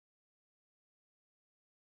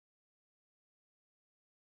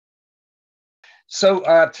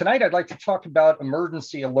Tonight I'd like to talk about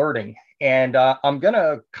emergency alerting, and I'm going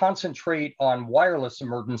to concentrate on wireless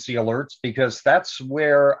emergency alerts because that's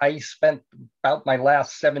where I spent about my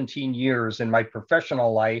last 17 years in my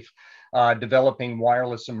professional life developing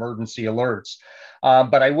wireless emergency alerts.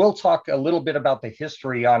 But I will talk a little bit about the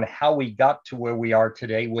history on how we got to where we are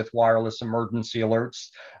today with wireless emergency alerts,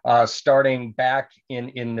 starting back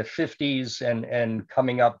in the 50s and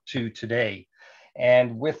coming up to today.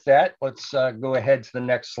 And with that, let's go ahead to the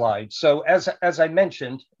next slide. So as I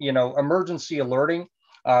mentioned, emergency alerting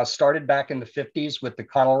started back in the 50s with the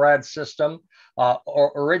Conelrad system,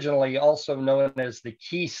 originally also known as the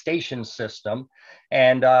key station system.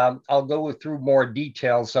 And I'll go through more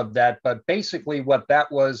details of that. But basically what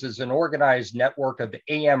that was is an organized network of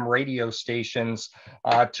AM radio stations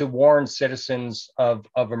to warn citizens of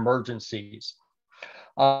emergencies.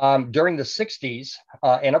 During the 60s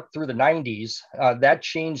and up through the 90s, that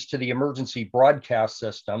changed to the emergency broadcast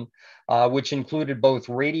system, which included both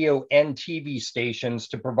radio and TV stations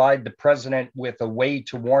to provide the president with a way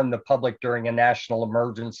to warn the public during a national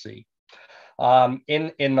emergency.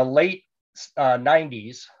 In the late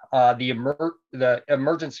 90s, the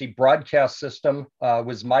emergency broadcast system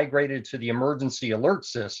was migrated to the emergency alert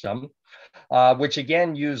system, which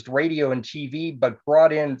again used radio and TV, but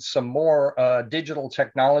brought in some more digital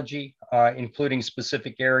technology, including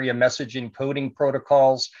specific area message encoding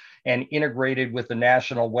protocols and integrated with the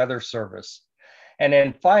National Weather Service. And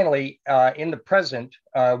then finally, in the present,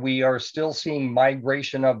 we are still seeing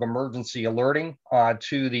migration of emergency alerting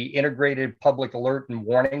to the Integrated Public Alert and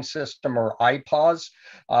Warning System, or IPAWS,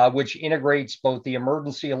 which integrates both the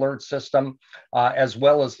emergency alert system as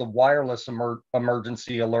well as the wireless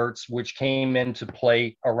emergency alerts, which came into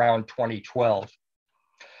play around 2012.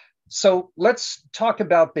 So let's talk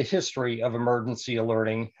about the history of emergency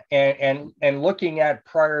alerting and looking at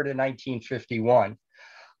prior to 1951.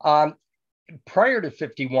 Prior to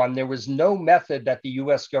 51, there was no method that the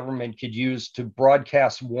US government could use to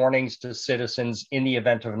broadcast warnings to citizens in the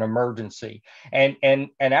event of an emergency. And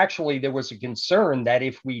actually, there was a concern that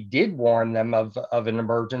if we did warn them of an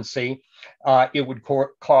emergency, it would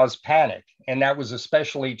cause panic. And that was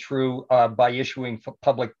especially true by issuing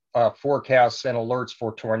public forecasts and alerts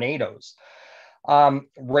for tornadoes.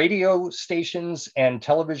 Radio stations and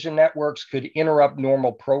television networks could interrupt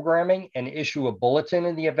normal programming and issue a bulletin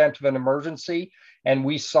in the event of an emergency. And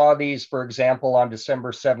we saw these, for example, on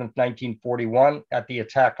December 7th, 1941, at the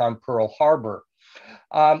attack on Pearl Harbor.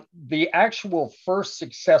 The actual first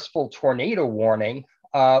successful tornado warning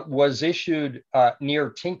was issued near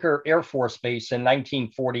Tinker Air Force Base in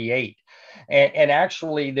 1948. And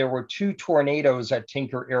actually, there were two tornadoes at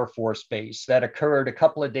Tinker Air Force Base that occurred a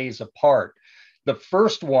couple of days apart. The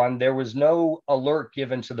first one, there was no alert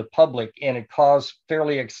given to the public, and it caused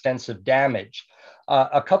fairly extensive damage.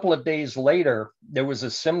 A couple of days later, there was a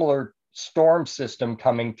similar storm system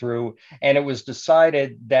coming through, and it was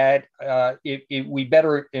decided that we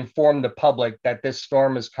better inform the public that this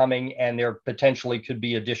storm is coming and there potentially could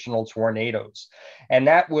be additional tornadoes. And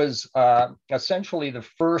that was essentially the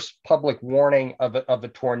first public warning of a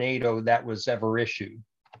tornado that was ever issued.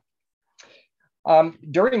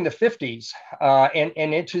 During the 50s and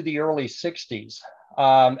into the early 60s,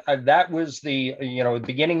 that was the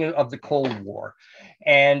beginning of the Cold War.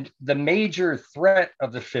 And the major threat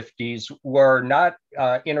of the 50s were not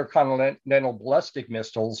intercontinental ballistic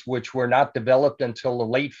missiles, which were not developed until the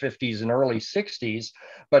late 50s and early 60s,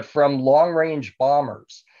 but from long-range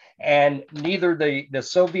bombers. And neither the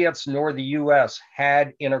Soviets nor the US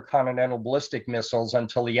had intercontinental ballistic missiles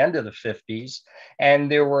until the end of the 50s.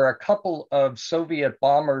 And there were a couple of Soviet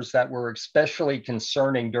bombers that were especially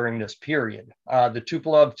concerning during this period. The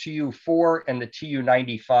Tupolev Tu-4 and the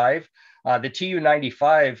Tu-95. The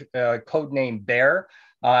Tu-95, codenamed Bear,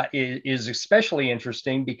 is especially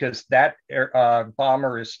interesting because that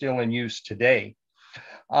bomber is still in use today.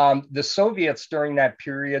 The Soviets during that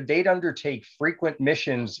period, they'd undertake frequent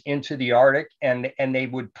missions into the Arctic, and they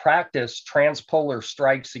would practice transpolar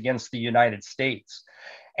strikes against the United States.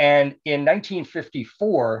 And in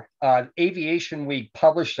 1954, Aviation Week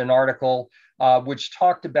published an article which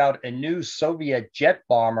talked about a new Soviet jet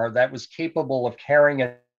bomber that was capable of carrying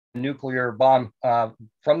a nuclear bomb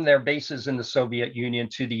from their bases in the Soviet Union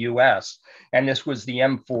to the US. And this was the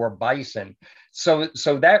M4 Bison. So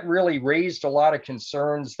that really raised a lot of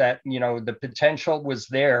concerns that, the potential was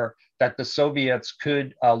there that the Soviets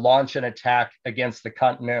could launch an attack against the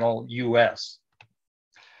continental US.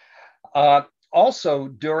 Also,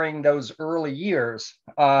 during those early years,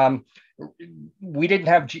 we didn't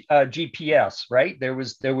have GPS, right? There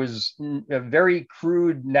was very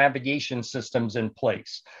crude navigation systems in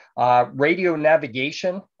place. Radio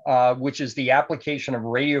navigation, which is the application of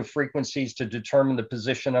radio frequencies to determine the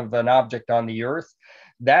position of an object on the Earth,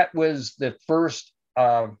 that was the first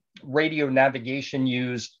radio navigation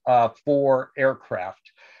used for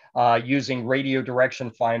aircraft. Using radio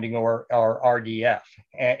direction finding or RDF.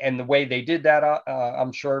 And the way they did that,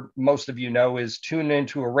 I'm sure most of you know, is tune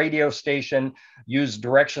into a radio station, use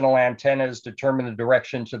directional antennas, determine the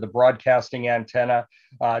direction to the broadcasting antenna,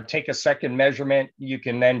 take a second measurement. You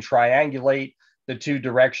can then triangulate the two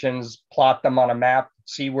directions, plot them on a map,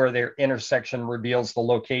 see where their intersection reveals the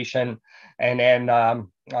location, and then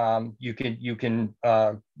you can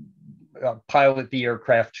pilot the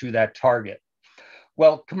aircraft to that target.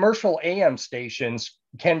 Well, commercial AM stations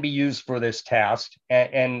can be used for this task,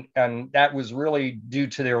 and that was really due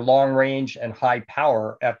to their long range and high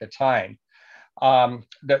power at the time.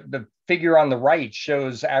 The figure on the right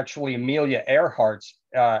shows actually Amelia Earhart's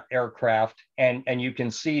aircraft, and you can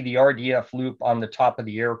see the RDF loop on the top of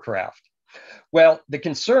the aircraft. Well, the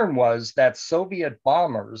concern was that Soviet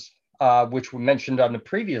bombers, which were mentioned on the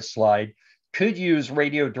previous slide, could use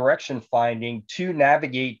radio direction finding to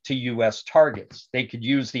navigate to US targets. They could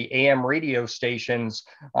use the AM radio stations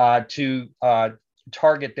to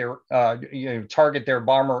target their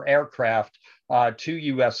bomber aircraft to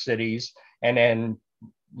US cities, and then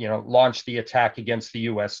launch the attack against the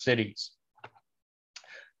US cities.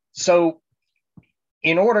 So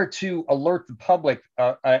in order to alert the public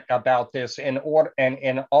about this, and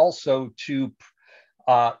also to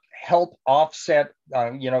help offset,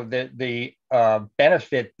 the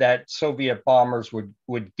benefit that Soviet bombers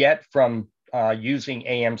would get from using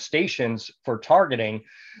AM stations for targeting,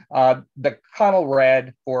 the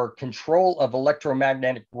CONELRAD, or Control of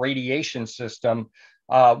Electromagnetic Radiation System,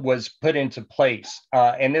 was put into place.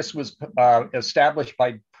 And this was established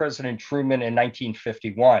by President Truman in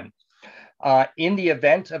 1951. In the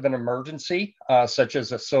event of an emergency, such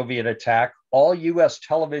as a Soviet attack, all US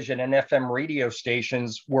television and FM radio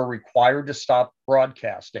stations were required to stop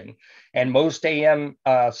broadcasting, and most AM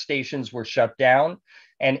stations were shut down,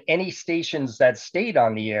 and any stations that stayed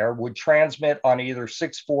on the air would transmit on either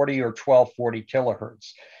 640 or 1240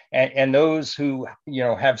 kilohertz. And those who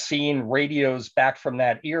have seen radios back from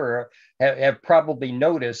that era have probably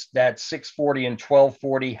noticed that 640 and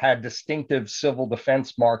 1240 had distinctive civil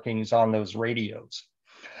defense markings on those radios.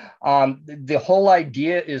 The whole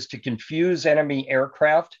idea is to confuse enemy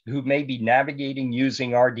aircraft who may be navigating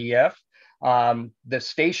using RDF. The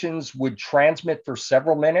stations would transmit for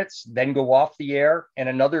several minutes, then go off the air, and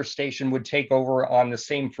another station would take over on the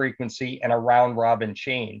same frequency in a round-robin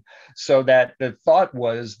chain. So that the thought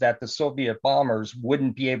was that the Soviet bombers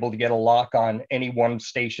wouldn't be able to get a lock on any one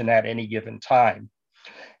station at any given time.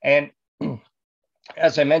 And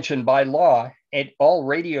as I mentioned, by law, all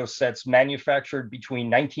radio sets manufactured between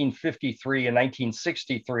 1953 and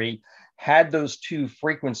 1963 had those two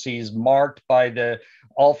frequencies marked by the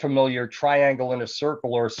all familiar triangle in a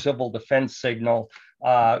circle or civil defense signal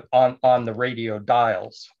on the radio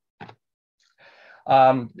dials.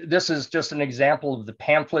 This is just an example of the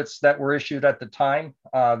pamphlets that were issued at the time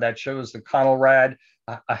that shows the CONELRAD,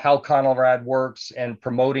 how CONELRAD works, and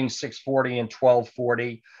promoting 640 and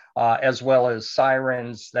 1240. As well as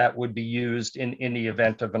sirens that would be used in the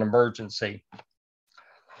event of an emergency.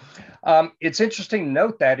 It's interesting to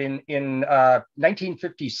note that in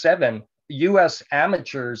 1957, US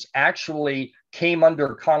amateurs actually came under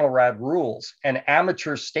CONELRAD rules, and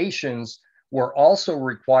amateur stations were also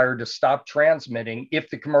required to stop transmitting if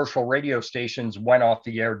the commercial radio stations went off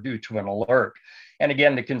the air due to an alert. And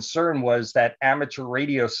again, the concern was that amateur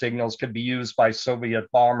radio signals could be used by Soviet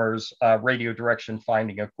bombers' radio direction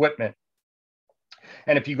finding equipment.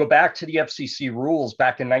 And if you go back to the FCC rules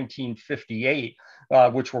back in 1958,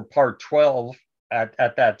 which were part 12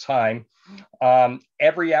 at that time,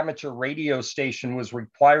 every amateur radio station was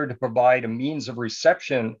required to provide a means of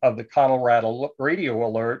reception of the CONELRAD radio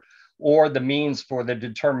alert, or the means for the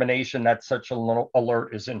determination that such an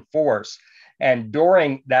alert is in force. And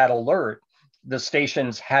during that alert, the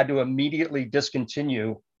stations had to immediately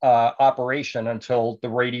discontinue operation until the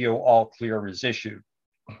radio all clear is issued.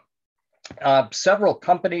 Several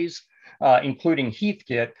companies, including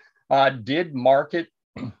Heathkit, did market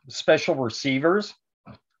special receivers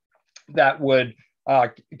that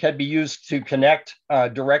could be used to connect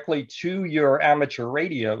directly to your amateur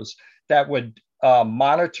radios that would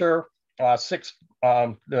monitor the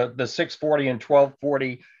 640 and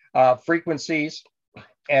 1240 frequencies,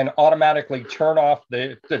 and automatically turn off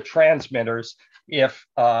the transmitters if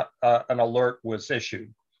an alert was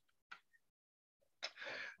issued.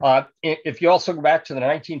 If you also go back to the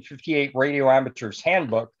 1958 Radio Amateur's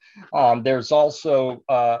Handbook, there's also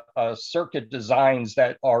circuit designs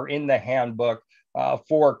that are in the handbook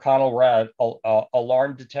for Conelrad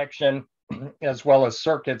alarm detection, as well as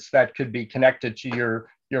circuits that could be connected to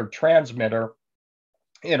your transmitter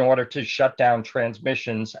in order to shut down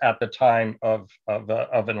transmissions at the time of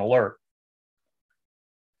an alert.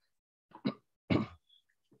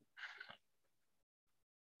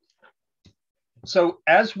 So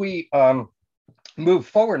as we move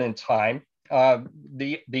forward in time,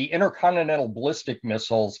 the intercontinental ballistic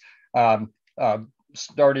missiles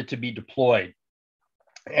started to be deployed.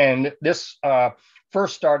 And this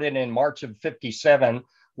first started in March of '57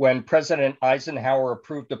 when President Eisenhower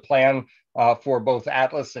approved a plan for both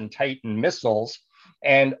Atlas and Titan missiles.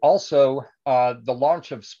 And also the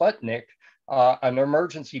launch of Sputnik, an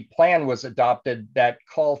emergency plan was adopted that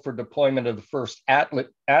called for deployment of the first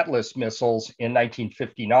Atlas missiles in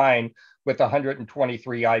 1959 with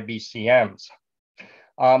 123 IBCMs.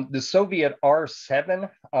 The Soviet R-7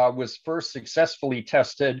 was first successfully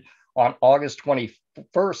tested on August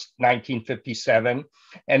 21st, 1957.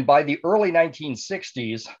 And by the early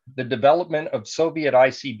 1960s, the development of Soviet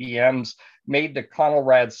ICBMs made the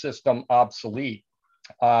Conelrad system obsolete.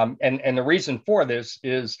 And the reason for this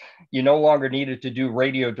is you no longer needed to do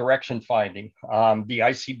radio direction finding. The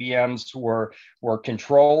ICBMs were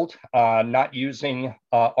controlled, not using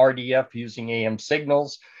RDF, using AM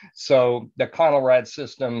signals. So the Conelrad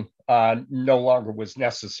system no longer was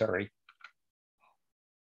necessary.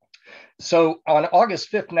 So on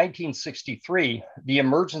August 5th, 1963, the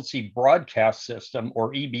Emergency Broadcast System,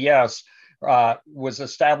 or EBS, was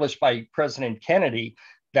established by President Kennedy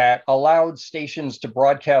that allowed stations to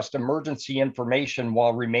broadcast emergency information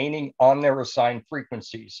while remaining on their assigned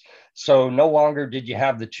frequencies. So no longer did you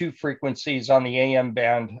have the two frequencies on the AM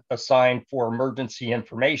band assigned for emergency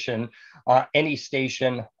information. Any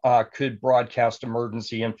station could broadcast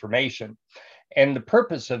emergency information. And the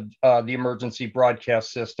purpose of the emergency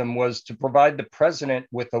broadcast system was to provide the president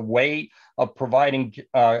with a way of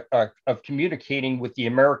communicating with the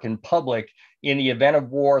American public in the event of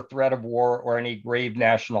war, threat of war, or any grave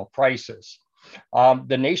national crisis.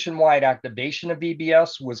 The nationwide activation of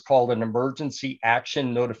EBS was called an Emergency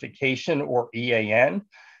Action Notification, or EAN.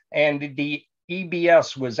 And the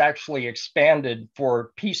EBS was actually expanded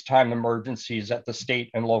for peacetime emergencies at the state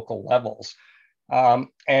and local levels.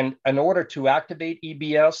 And in order to activate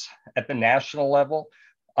EBS at the national level,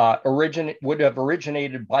 would have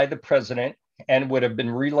originated by the president and would have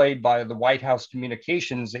been relayed by the White House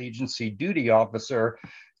Communications Agency duty officer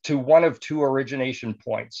to one of two origination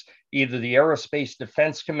points, either the Aerospace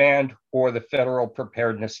Defense Command or the Federal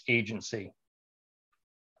Preparedness Agency.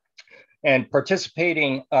 And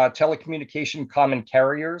participating telecommunication common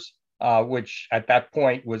carriers, which at that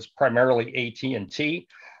point was primarily AT&T,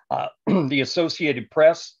 the Associated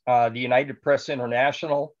Press, the United Press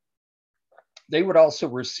International, they would also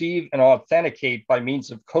receive and authenticate by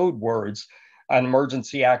means of code words an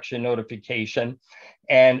emergency action notification.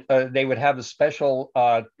 And they would have a special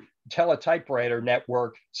teletypewriter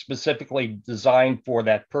network specifically designed for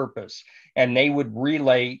that purpose. And they would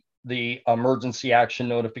relay the emergency action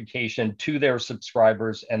notification to their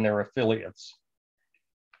subscribers and their affiliates.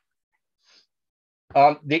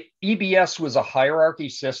 The EBS was a hierarchy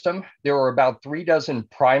system. There were about 36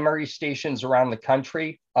 primary stations around the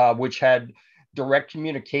country, which had direct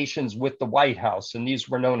communications with the White House, and these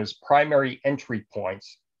were known as primary entry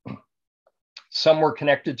points. Some were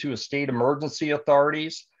connected to state emergency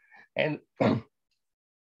authorities, and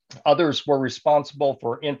others were responsible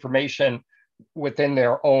for information within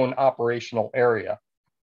their own operational area.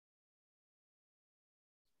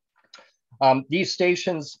 These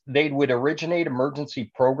stations, they would originate emergency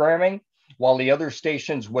programming, while the other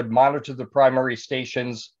stations would monitor the primary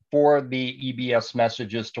stations for the EBS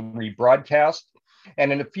messages to rebroadcast.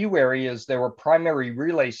 And in a few areas, there were primary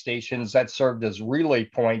relay stations that served as relay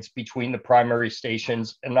points between the primary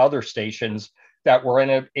stations and other stations that were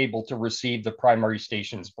unable to receive the primary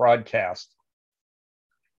station's broadcast.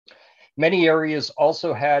 Many areas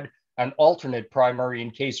also had an alternate primary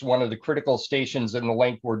in case one of the critical stations in the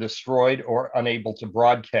link were destroyed or unable to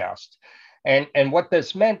broadcast. And what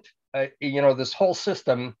this meant, this whole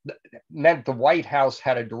system meant the White House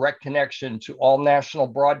had a direct connection to all national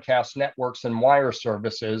broadcast networks and wire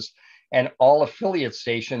services, and all affiliate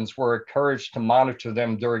stations were encouraged to monitor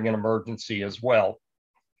them during an emergency as well.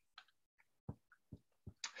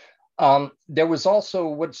 There was also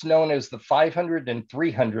what's known as the 500 and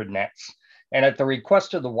 300 nets. And at the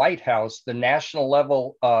request of the White House, the national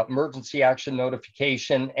level emergency action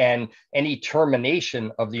notification and any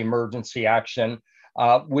termination of the emergency action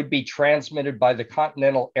would be transmitted by the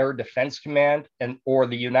Continental Air Defense Command or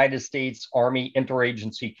the United States Army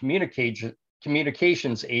Interagency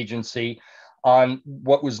Communications Agency on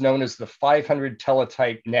what was known as the 500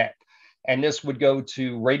 teletype net. And this would go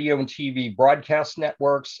to radio and TV broadcast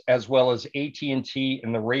networks, as well as AT&T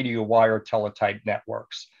and the radio wire teletype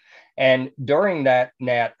networks. And during that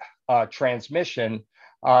net transmission,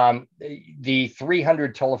 the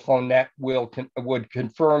 300 telephone net would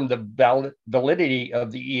confirm the validity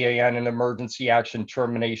of the EAN and emergency action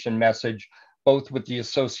termination message, both with the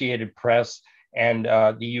Associated Press and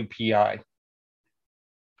the UPI.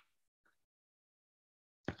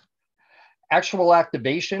 Actual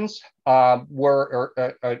activations were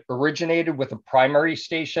originated with a primary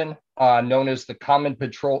station known as the Common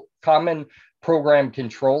Program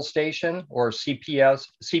Control Station, or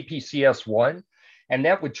CPCS1, and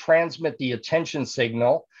that would transmit the attention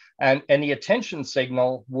signal. And the attention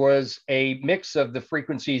signal was a mix of the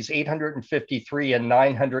frequencies 853 and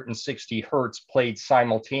 960 hertz played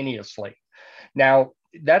simultaneously. Now,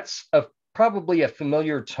 that's probably a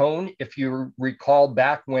familiar tone. If you recall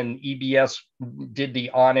back when EBS did the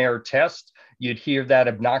on-air test, you'd hear that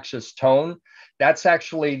obnoxious tone. That's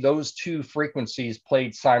actually those two frequencies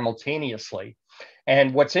played simultaneously.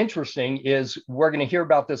 And what's interesting is we're going to hear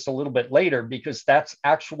about this a little bit later, because that's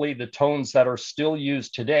actually the tones that are still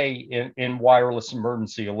used today in wireless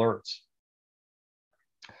emergency alerts.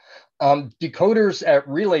 Decoders at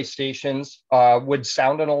relay stations would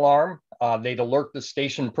sound an alarm. They'd alert the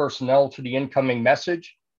station personnel to the incoming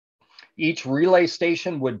message. Each relay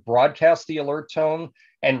station would broadcast the alert tone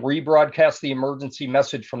and rebroadcast the emergency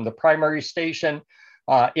message from the primary station.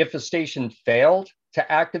 If a station failed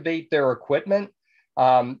to activate their equipment,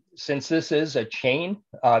 since this is a chain,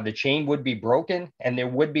 the chain would be broken, and there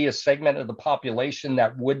would be a segment of the population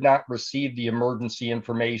that would not receive the emergency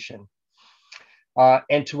information.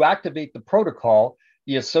 And to activate the protocol,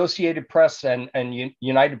 the Associated Press and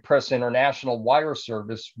United Press International wire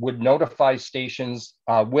service would notify stations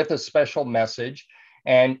with a special message.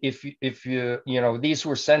 And if these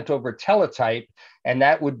were sent over teletype, and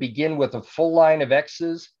that would begin with a full line of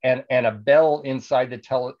X's, and a bell inside the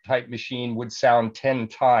teletype machine would sound 10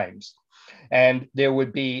 times. And there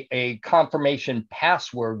would be a confirmation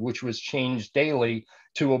password, which was changed daily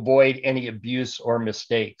to avoid any abuse or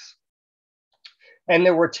mistakes. And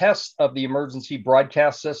there were tests of the emergency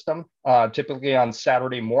broadcast system, typically on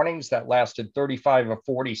Saturday mornings, that lasted 35 or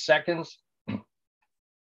 40 seconds.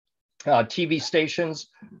 TV stations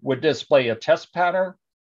would display a test pattern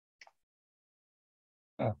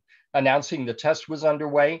announcing the test was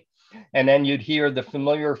underway. And then you'd hear the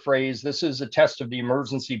familiar phrase, "This is a test of the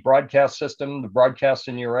emergency broadcast system. The broadcasts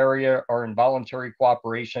in your area are in voluntary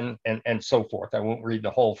cooperation," and so forth. I won't read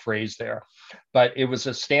the whole phrase there, but it was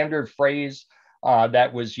a standard phrase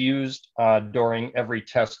that was used during every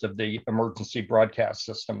test of the emergency broadcast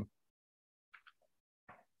system.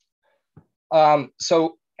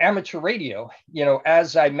 So amateur radio,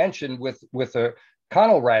 as I mentioned, with a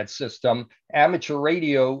Conelrad system, amateur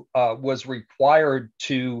radio was required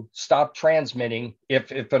to stop transmitting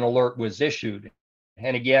if an alert was issued.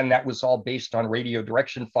 And again, that was all based on radio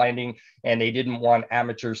direction finding, and they didn't want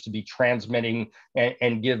amateurs to be transmitting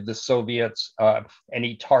and give the Soviets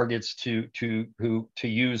any targets to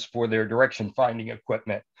use for their direction finding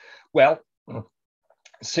equipment. Well,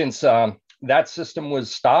 since that system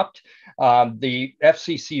was stopped, the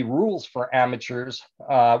FCC rules for amateurs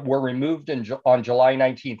were removed on July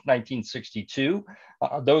 19th, 1962.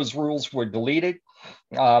 Those rules were deleted.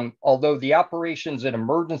 Although the operations and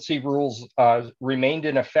emergency rules remained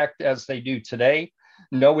in effect as they do today,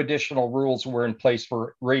 no additional rules were in place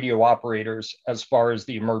for radio operators as far as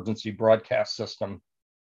the emergency broadcast system.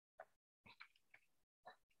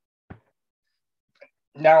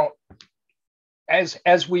 Now,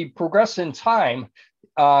 as we progress in time,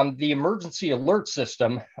 the emergency alert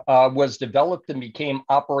system was developed and became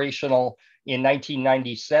operational in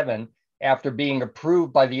 1997 after being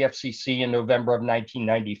approved by the FCC in November of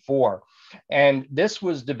 1994. And this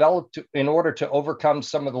was developed in order to overcome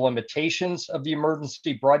some of the limitations of the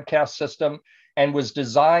emergency broadcast system, and was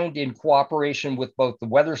designed in cooperation with both the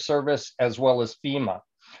Weather Service as well as FEMA.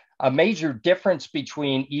 A major difference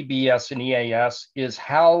between EBS and EAS is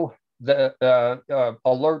how the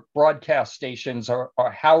alert broadcast stations are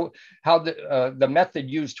how the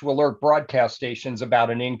method used to alert broadcast stations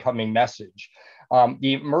about an incoming message.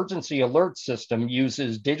 The emergency alert system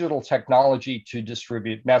uses digital technology to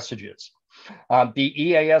distribute messages. The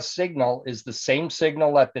EAS signal is the same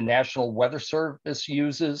signal that the National Weather Service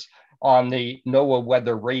uses on the NOAA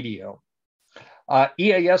weather radio.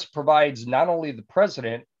 EAS provides not only the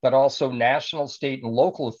president, but also national, state, and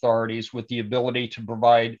local authorities with the ability to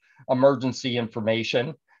provide emergency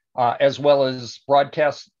information, as well as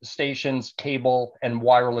broadcast stations, cable, and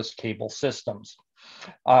wireless cable systems.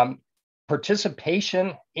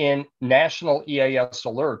 Participation in national EAS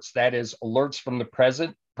alerts, that is, alerts from the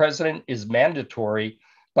president, is mandatory,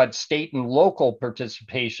 but state and local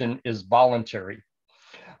participation is voluntary.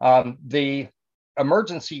 The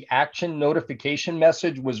emergency action notification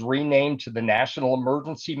message was renamed to the national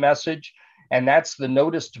emergency message, and that's the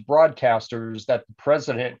notice to broadcasters that the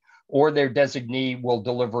president or their designee will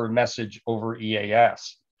deliver a message over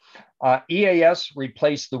EAS. EAS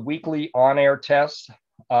replaced the weekly on-air tests,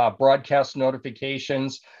 broadcast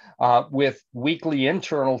notifications with weekly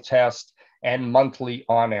internal tests and monthly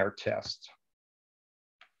on-air tests.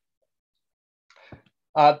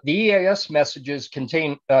 The EAS messages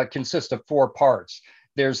consist of 4 parts.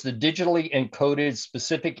 There's the digitally encoded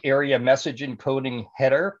specific area message encoding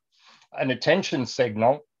header, an attention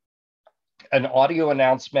signal, an audio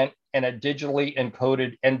announcement, and a digitally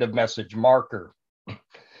encoded end of message marker.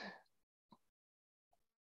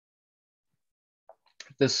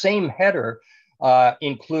 The same header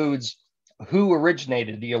includes who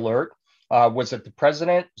originated the alert. Was it the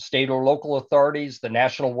president, state or local authorities, the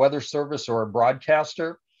National Weather Service, or a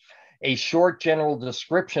broadcaster? A short general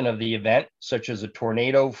description of the event, such as a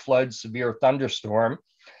tornado, flood, severe thunderstorm.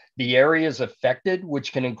 The areas affected,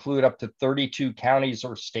 which can include up to 32 counties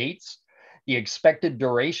or states. The expected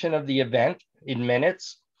duration of the event in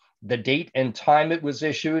minutes. The date and time it was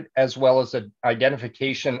issued, as well as an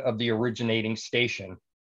identification of the originating station.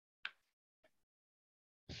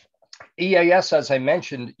 EAS, as I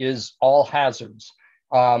mentioned, is all hazards.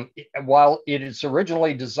 While it is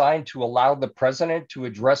originally designed to allow the president to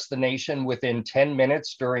address the nation within 10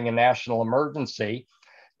 minutes during a national emergency,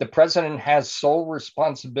 the president has sole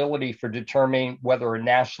responsibility for determining whether a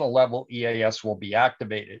national level EAS will be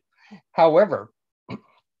activated. However,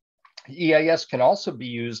 EAS can also be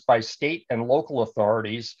used by state and local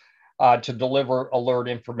authorities to deliver alert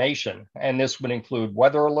information. And this would include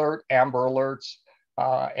weather alert, amber alerts,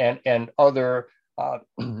 and other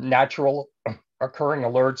natural occurring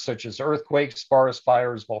alerts such as earthquakes, forest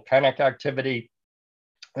fires, volcanic activity,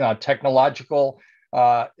 technological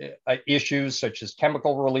issues such as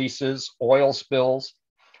chemical releases, oil spills,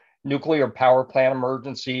 nuclear power plant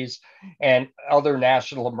emergencies, and other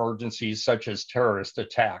national emergencies such as terrorist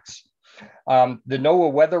attacks. The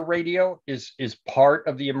NOAA weather radio is part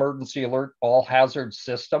of the emergency alert all hazard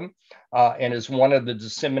system and is one of the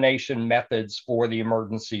dissemination methods for the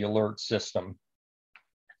emergency alert system.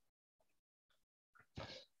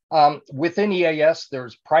 Within EAS,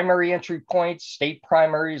 there's primary entry points, state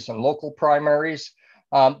primaries, and local primaries.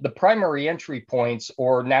 The primary entry points,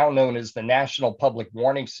 or now known as the National Public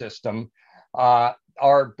Warning System,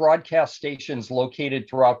 are broadcast stations located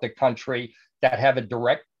throughout the country that have a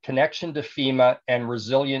direct connection to FEMA and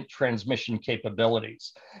resilient transmission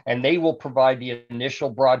capabilities. And they will provide the initial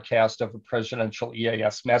broadcast of a presidential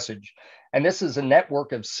EAS message. And this is a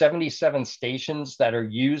network of 77 stations that are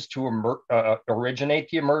used to originate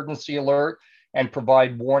the emergency alert and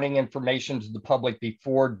provide warning information to the public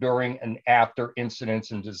before, during, and after incidents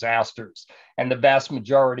and disasters. And the vast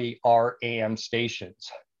majority are AM stations.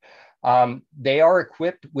 They are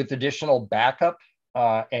equipped with additional backup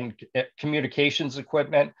and communications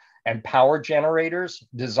equipment and power generators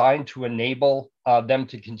designed to enable them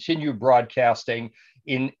to continue broadcasting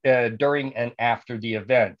during and after the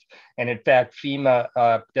event. And in fact,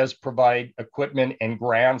 FEMA does provide equipment and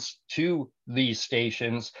grants to these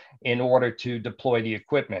stations in order to deploy the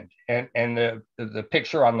equipment. And the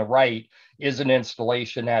picture on the right is an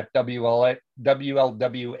installation at WLWAM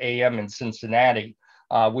in Cincinnati,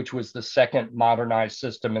 which was the second modernized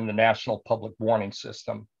system in the National Public Warning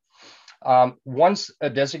System. Once a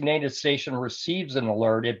designated station receives an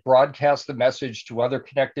alert, it broadcasts the message to other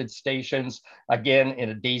connected stations, again, in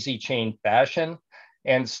a daisy chain fashion.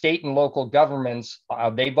 And state and local governments,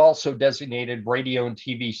 they've also designated radio and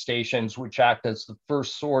TV stations, which act as the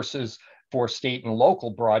first sources for state and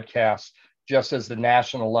local broadcasts, just as the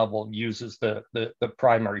national level uses the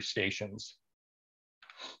primary stations.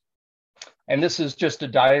 And this is just a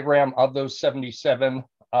diagram of those 77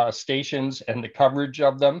 stations and the coverage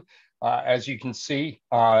of them. As you can see,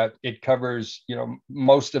 it covers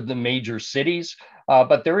most of the major cities,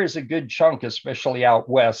 but there is a good chunk, especially out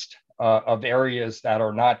west, of areas that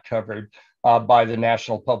are not covered by the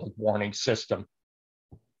National Public Warning System.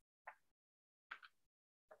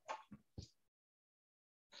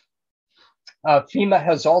 FEMA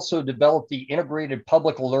has also developed the Integrated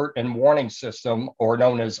Public Alert and Warning System, or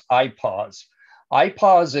known as IPAWS.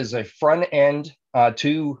 IPAWS is a front end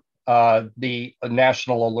to the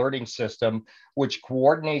National Alerting System, which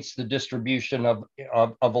coordinates the distribution of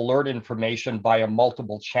alert information via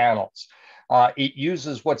multiple channels. It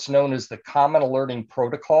uses what's known as the Common Alerting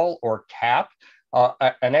Protocol, or CAP,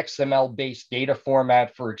 an XML-based data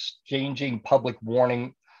format for exchanging public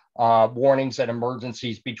warnings and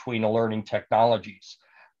emergencies between alerting technologies.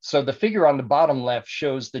 So the figure on the bottom left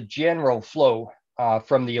shows the general flow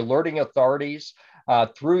from the alerting authorities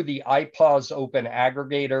through the IPAWS open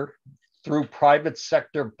aggregator, through private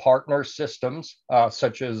sector partner systems,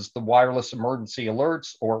 such as the wireless emergency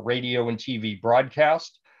alerts or radio and TV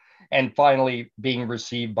broadcast, and finally being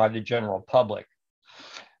received by the general public.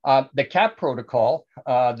 The CAP protocol,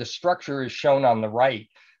 the structure is shown on the right.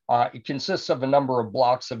 It consists of a number of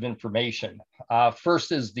blocks of information.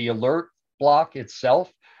 First is the alert block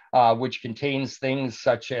itself, which contains things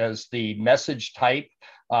such as the message type,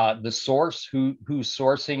 the source, who's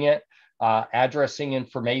sourcing it, addressing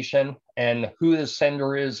information, and who the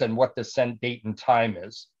sender is and what the send date and time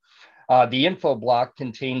is. The info block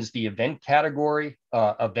contains the event category,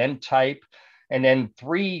 event type, and then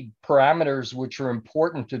 3 parameters which are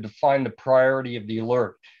important to define the priority of the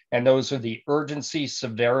alert. And those are the urgency,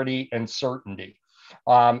 severity, and certainty.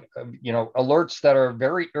 Alerts that are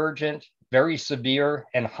very urgent, very severe,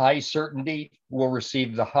 and high certainty will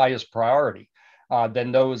receive the highest priority.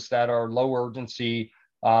 Than those that are low urgency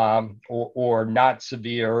or not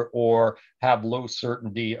severe or have low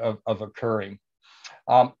certainty of occurring.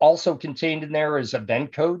 Also contained in there is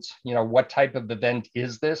event codes. What type of event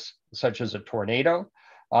is this, such as a tornado?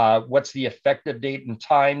 What's the effective date and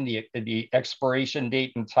time, the expiration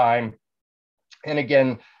date and time? And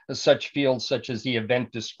again, such fields such as the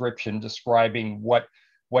event description describing what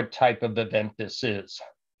type of event this is.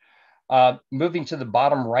 Moving to the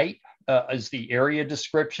bottom right is the area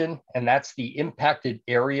description, and that's the impacted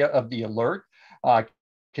area of the alert.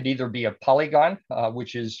 Could either be a polygon,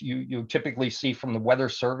 which is you typically see from the Weather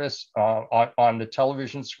Service on the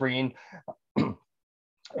television screen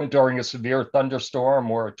during a severe thunderstorm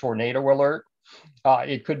or a tornado alert.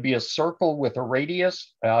 It could be a circle with a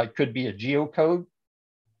radius. It could be a geocode,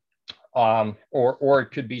 or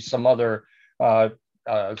it could be some other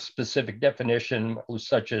specific definition,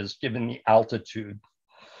 such as given the altitude.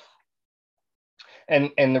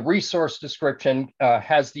 And the resource description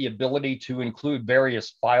has the ability to include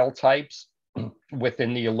various file types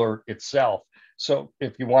within the alert itself. So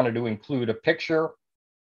if you wanted to include a picture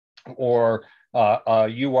or a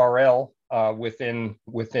URL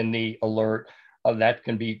within the alert, that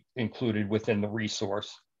can be included within the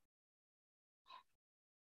resource.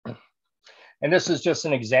 And this is just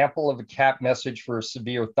an example of a CAP message for a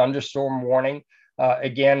severe thunderstorm warning.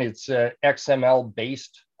 Again, it's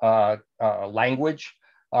XML-based language.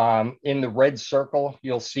 In the red circle,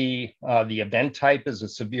 you'll see the event type is a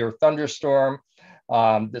severe thunderstorm,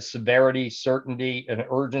 the severity, certainty, and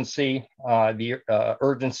urgency. The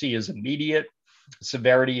urgency is immediate,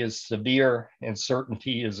 severity is severe, and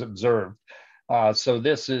certainty is observed. So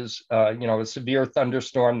this is, a severe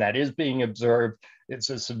thunderstorm that is being observed. It's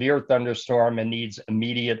a severe thunderstorm and needs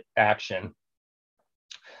immediate action.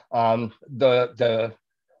 The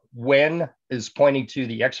when is pointing to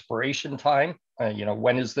the expiration time.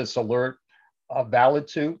 When is this alert valid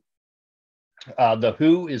to? The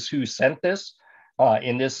who is who sent this.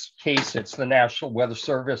 In this case, it's the National Weather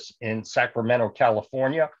Service in Sacramento,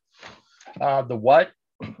 California. The what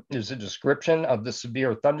is a description of the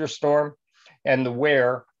severe thunderstorm, and the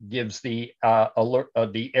where gives the alert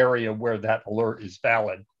of the area where that alert is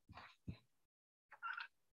valid.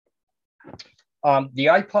 The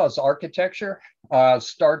IPAWS architecture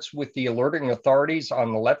starts with the alerting authorities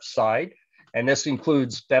on the left side, and this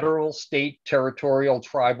includes federal, state, territorial,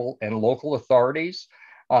 tribal, and local authorities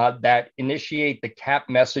that initiate the CAP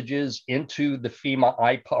messages into the FEMA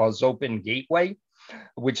IPAWS Open Gateway,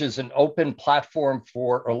 which is an open platform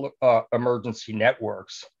for emergency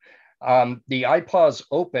networks. The IPAWS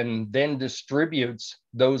Open then distributes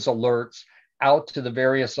those alerts out to the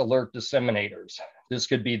various alert disseminators. This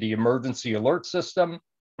could be the emergency alert system,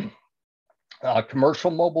 commercial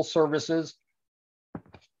mobile services,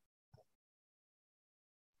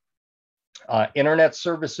 internet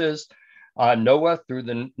services, NOAA through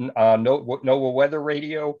the NOAA weather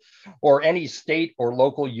radio, or any state or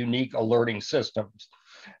local unique alerting systems.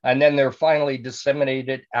 And then they're finally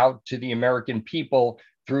disseminated out to the American people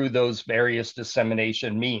through those various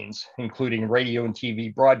dissemination means, including radio and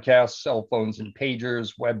TV broadcasts, cell phones and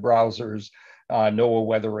pagers, web browsers, NOAA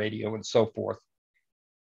weather radio, and so forth.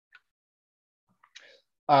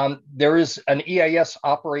 There is an EAS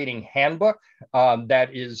operating handbook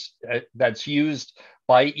that's used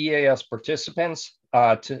by EAS participants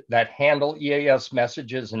that handle EAS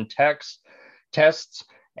messages and tests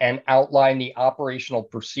and outline the operational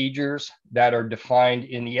procedures that are defined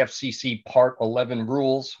in the FCC Part 11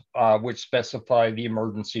 rules, which specify the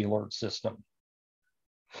emergency alert system.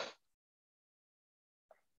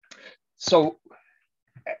 So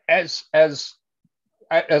as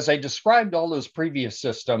I described all those previous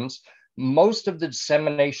systems, most of the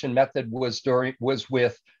dissemination method was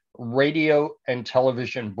with radio and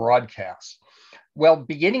television broadcasts. Well,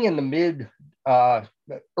 beginning in the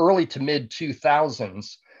early to mid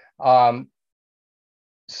 2000s,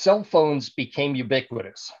 cell phones became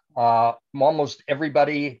ubiquitous. Almost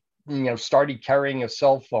everybody, started carrying a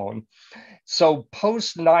cell phone. So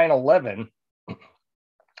post 9/11,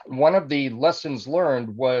 one of the lessons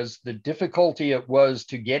learned was the difficulty it was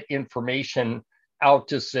to get information out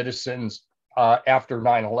to citizens after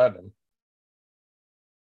 9/11.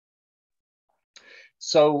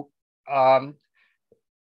 So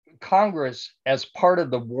Congress, as part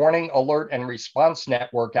of the Warning, Alert, and Response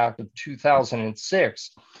Network Act of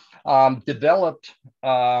 2006, developed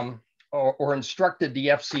or instructed the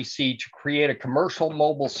FCC to create a commercial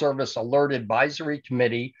mobile service alert advisory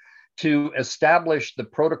committee to establish the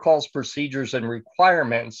protocols, procedures, and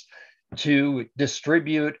requirements to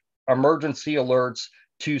distribute emergency alerts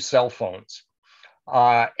to cell phones.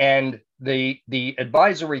 And the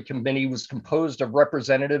advisory committee was composed of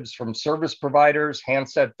representatives from service providers,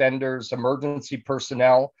 handset vendors, emergency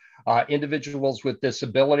personnel, individuals with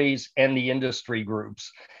disabilities, and the industry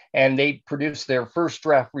groups. And they produced their first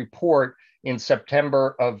draft report in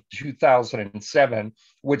September of 2007,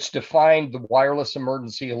 which defined the wireless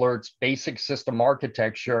emergency alerts basic system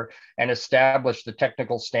architecture and established the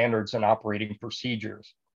technical standards and operating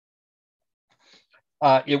procedures.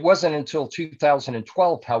 It wasn't until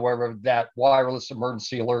 2012, however, that wireless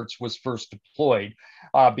emergency alerts was first deployed,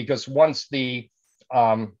 because once the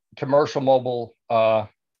Commercial Mobile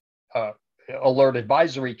Alert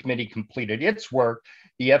Advisory Committee completed its work,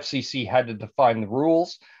 the FCC had to define the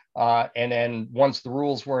rules. And then once the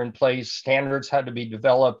rules were in place, standards had to be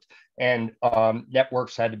developed and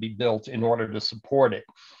networks had to be built in order to support it.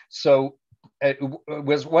 So it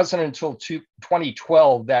wasn't until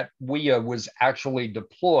 2012 that WEA was actually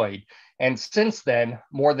deployed. And since then,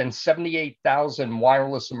 more than 78,000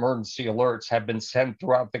 wireless emergency alerts have been sent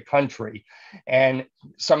throughout the country. And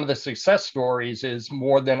some of the success stories is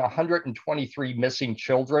more than 123 missing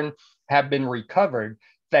children have been recovered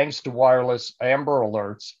thanks to wireless Amber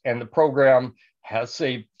Alerts. And the program has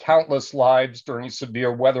saved countless lives during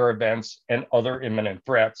severe weather events and other imminent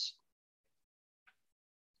threats.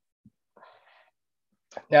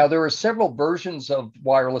 Now, there are several versions of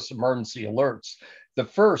wireless emergency alerts. The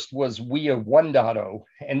first was WEA 1.0,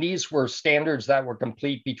 and these were standards that were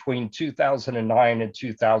complete between 2009 and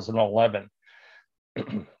 2011.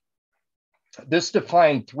 This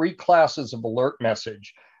defined three classes of alert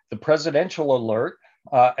message. The presidential alert,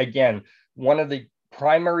 again, one of the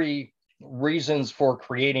primary reasons for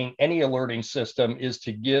creating any alerting system is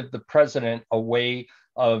to give the president a way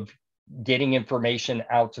of getting information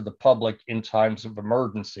out to the public in times of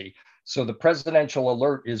emergency. So the presidential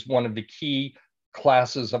alert is one of the key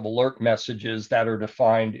classes of alert messages that are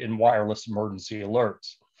defined in wireless emergency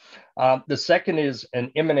alerts. The second is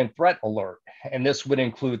an imminent threat alert, and this would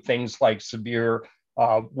include things like severe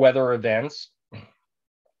weather events.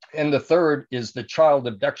 And the third is the child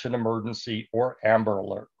abduction emergency or Amber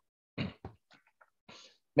Alert.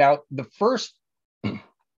 Now, the first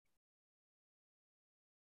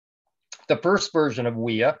version of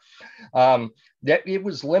WEA, that it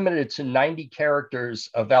was limited to 90 characters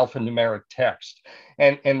of alphanumeric text.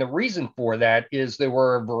 And the reason for that is there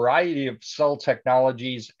were a variety of cell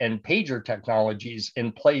technologies and pager technologies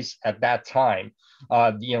in place at that time.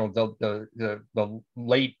 The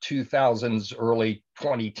late 2000s, early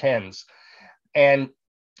 2010s. And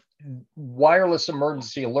wireless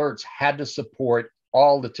emergency alerts had to support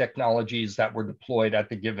all the technologies that were deployed at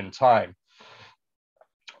the given time.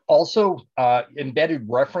 Also, embedded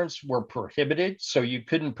reference were prohibited, so you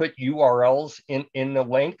couldn't put URLs in the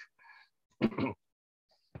link.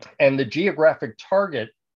 And the geographic target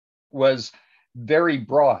was very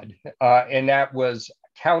broad, and that was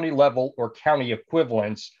county level or county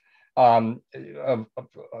equivalents, rather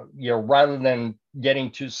than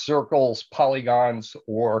getting to circles, polygons,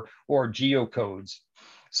 or geocodes.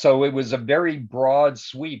 So it was a very broad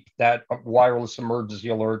sweep that wireless emergency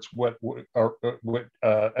alerts would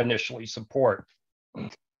initially support.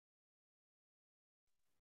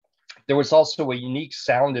 There was also a unique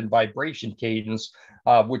sound and vibration cadence,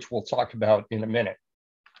 which we'll talk about in a minute.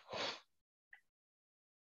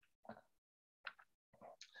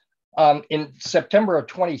 In September of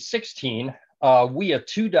 2016, WIA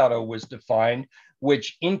 2.0 was defined,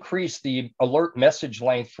 which increased the alert message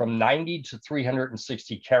length from 90 to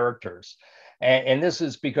 360 characters. And this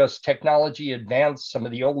is because technology advanced. Some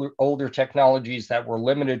of the older technologies that were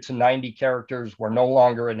limited to 90 characters were no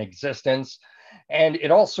longer in existence. And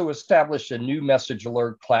it also established a new message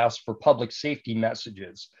alert class for public safety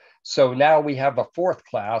messages. So now we have a fourth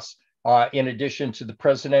class, in addition to the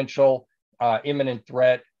presidential, imminent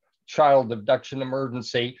threat, child abduction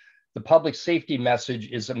emergency. The public safety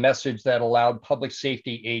message is a message that allowed public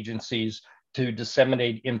safety agencies to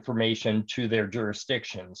disseminate information to their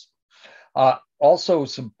jurisdictions. Also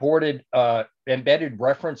supported embedded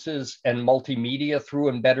references and multimedia through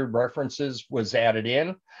embedded references was added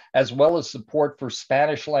in, as well as support for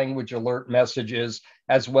Spanish language alert messages,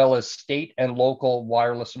 as well as state and local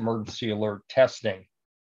wireless emergency alert testing.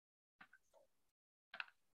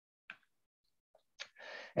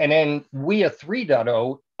 And then WIA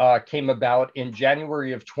 3.0 came about in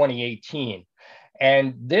January of 2018.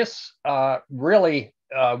 And this really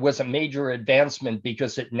was a major advancement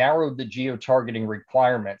because it narrowed the geo-targeting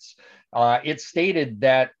requirements. It stated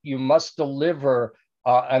that you must deliver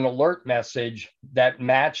an alert message that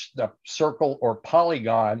matched the circle or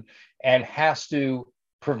polygon and has to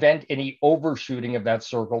prevent any overshooting of that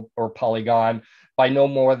circle or polygon by no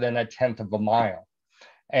more than 1/10 of a mile.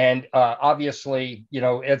 And obviously,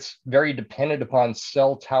 it's very dependent upon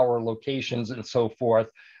cell tower locations and so forth.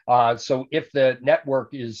 So if the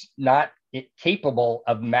network is not capable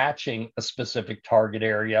of matching a specific target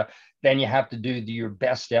area, then you have to do your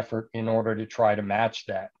best effort in order to try to match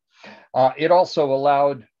that. It also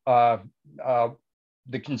allowed the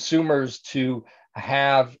consumers to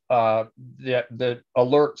have the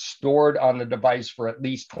alert stored on the device for at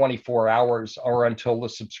least 24 hours or until the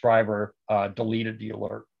subscriber deleted the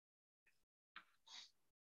alert.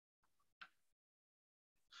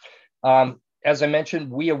 As I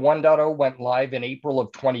mentioned, WIA 1.0 went live in April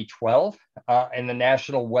of 2012, and the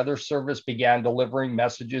National Weather Service began delivering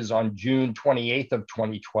messages on June 28th of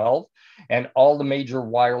 2012, and all the major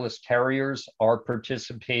wireless carriers are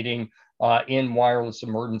participating in wireless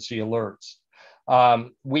emergency alerts.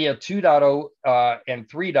 WIA 2.0 and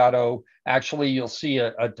 3.0, actually, you'll see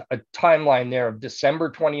a timeline there of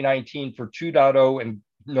December 2019 for 2.0 and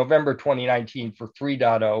November 2019 for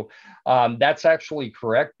 3.0. That's actually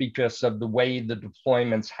correct because of the way the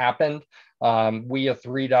deployments happened. WIA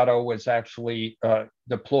 3.0 was actually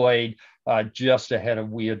deployed just ahead of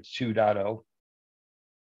WIA 2.0.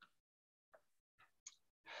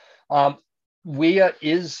 WIA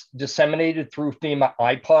is disseminated through FEMA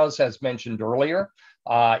IPAWS, as mentioned earlier.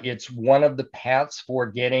 It's one of the paths for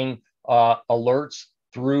getting alerts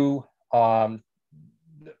through the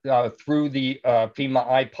FEMA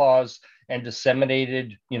IPAWS and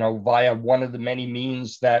disseminated, via one of the many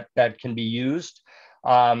means that can be used.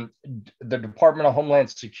 The Department of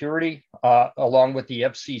Homeland Security, along with the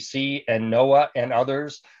FCC and NOAA and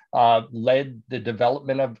others, led the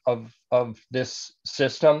development of this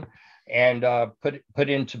system and put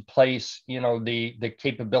into place, the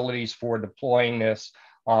capabilities for deploying this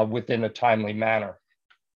within a timely manner.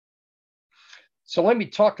 So let me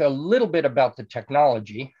talk a little bit about the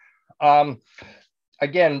technology.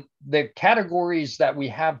 Again, the categories that we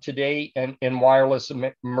have today in wireless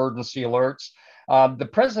emergency alerts, the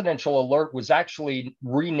presidential alert was actually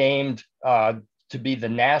renamed to be the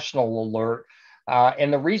national alert.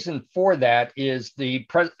 And the reason for that is the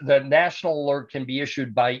national alert can be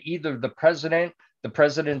issued by either the president, the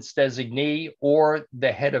president's designee, or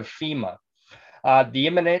the head of FEMA.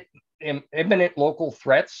 The imminent local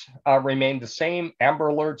threats remain the same. Amber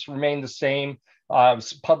alerts remain the same.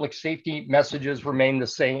 Public safety messages remain the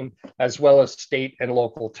same, as well as state and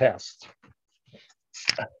local tests.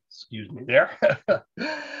 Excuse me there.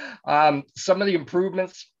 Some of the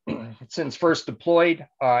improvements since first deployed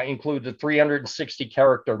include the 360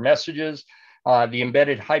 character messages, the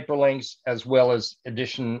embedded hyperlinks, as well as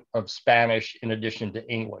addition of Spanish in addition to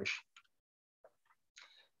English.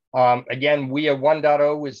 Again, WIA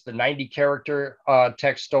 1.0 is the 90 character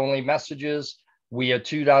text-only messages. WIA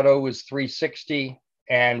 2.0 is 360,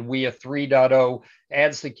 and WIA 3.0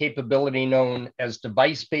 adds the capability known as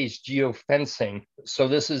device-based geofencing. So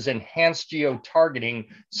this is enhanced geo-targeting,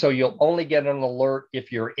 so you'll only get an alert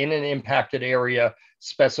if you're in an impacted area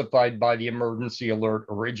specified by the emergency alert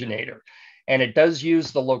originator. And it does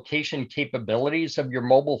use the location capabilities of your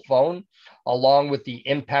mobile phone, along with the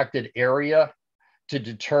impacted area, to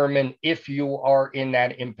determine if you are in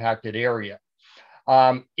that impacted area.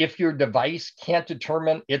 If your device can't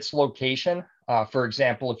determine its location, for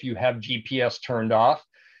example, if you have GPS turned off,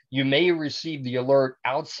 you may receive the alert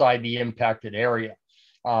outside the impacted area.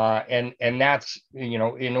 And that's,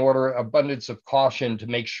 in order abundance of caution to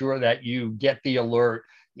make sure that you get the alert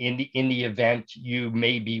in the event you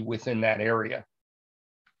may be within that area.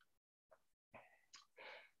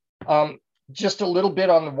 Just a little bit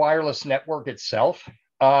on the wireless network itself.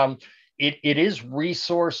 It is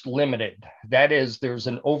resource limited. That is, there's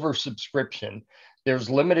an oversubscription. There's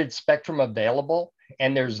limited spectrum available,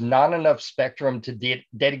 and there's not enough spectrum to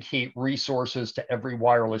dedicate resources to every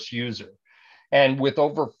wireless user. And with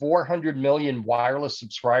over 400 million wireless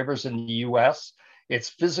subscribers in the US, it's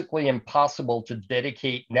physically impossible to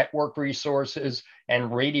dedicate network resources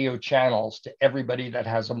and radio channels to everybody that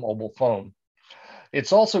has a mobile phone.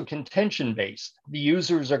 It's also contention-based. The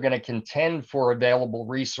users are going to contend for available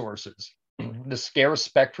resources. The scarce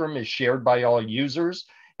spectrum is shared by all users,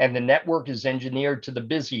 and the network is engineered to the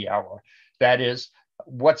busy hour. That is,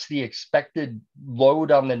 what's the expected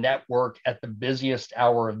load on the network at the busiest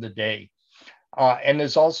hour of the day. And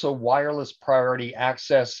there's also wireless priority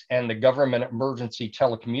access and the government emergency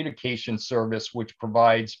telecommunications service, which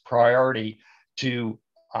provides priority to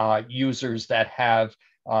users that have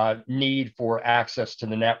need for access to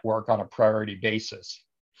the network on a priority basis.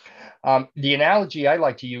 The analogy I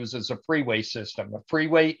like to use is a freeway system. A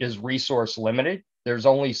freeway is resource limited. There's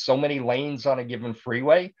only so many lanes on a given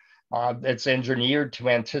freeway. It's engineered to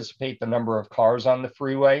anticipate the number of cars on the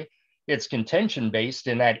freeway. It's contention based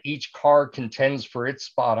in that each car contends for its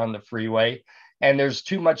spot on the freeway, and there's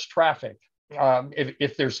too much traffic.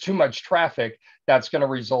 If there's too much traffic, that's going to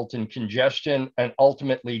result in congestion and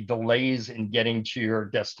ultimately delays in getting to your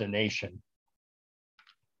destination.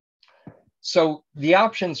 So the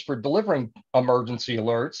options for delivering emergency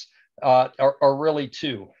alerts are really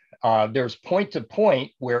two. There's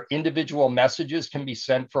point-to-point where individual messages can be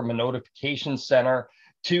sent from a notification center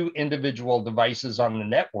to individual devices on the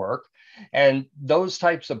network. And those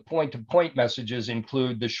types of point-to-point messages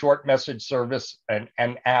include the short message service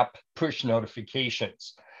and app push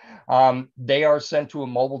notifications. They are sent to a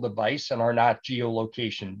mobile device and are not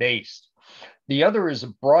geolocation based. The other is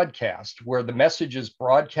a broadcast, where the message is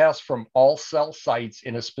broadcast from all cell sites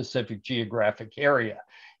in a specific geographic area.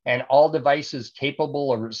 And all devices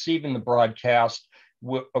capable of receiving the broadcast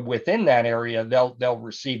within that area, they'll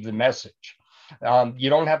receive the message. You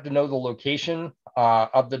don't have to know the location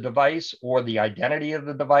of the device or the identity of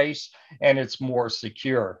the device, and it's more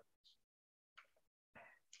secure.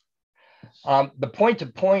 The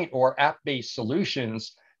point-to-point or app-based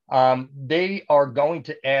solutions, they are going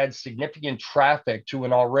to add significant traffic to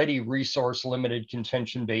an already resource-limited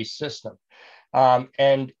contention-based system.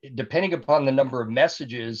 And depending upon the number of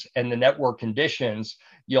messages and the network conditions,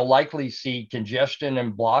 you'll likely see congestion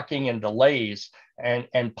and blocking and delays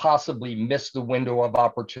and possibly miss the window of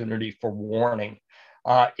opportunity for warning.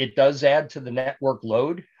 It does add to the network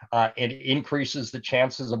load. It increases the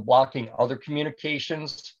chances of blocking other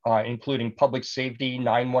communications, including public safety,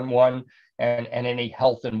 911, and any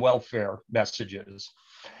health and welfare messages.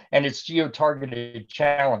 And it's geo-targeted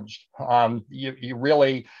challenged. You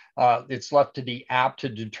really, it's left to the app to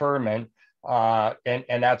determine,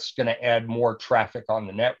 and that's going to add more traffic on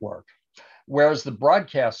the network. Whereas the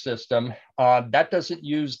broadcast system, that doesn't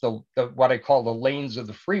use the what I call the lanes of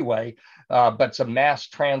the freeway, but it's a mass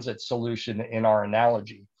transit solution in our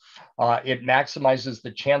analogy. It maximizes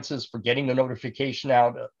the chances for getting the notification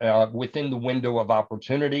out within the window of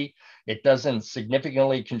opportunity. It doesn't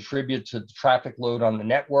significantly contribute to the traffic load on the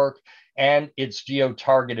network, and it's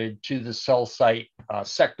geo-targeted to the cell site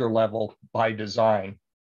sector level by design.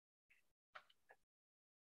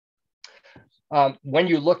 When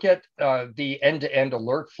you look at the end-to-end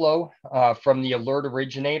alert flow from the alert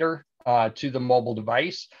originator to the mobile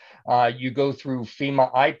device, you go through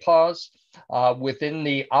FEMA IPAWS. Within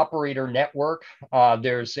the operator network,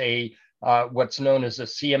 there's a what's known as a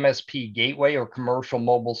CMSP gateway, or commercial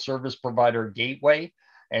mobile service provider gateway,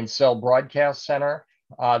 and cell broadcast center.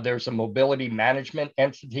 There's a mobility management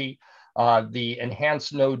entity, the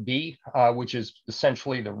enhanced node B, which is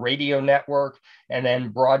essentially the radio network, and then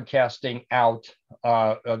broadcasting out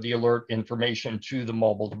the alert information to the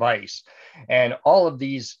mobile device. And all of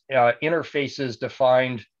these interfaces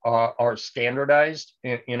defined are standardized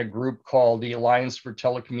in a group called the Alliance for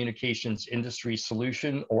Telecommunications Industry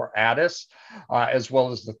Solution, or ATIS, as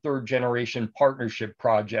well as the Third Generation Partnership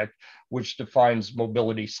Project, which defines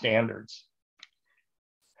mobility standards.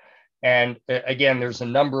 And again, there's a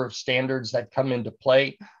number of standards that come into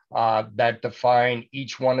play. that define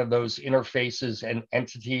each one of those interfaces and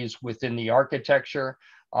entities within the architecture.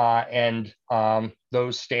 And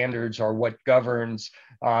those standards are what governs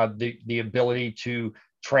the ability to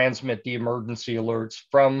transmit the emergency alerts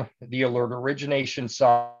from the alert origination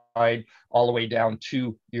side all the way down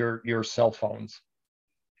to your cell phones.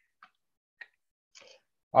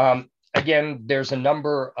 Again, there's a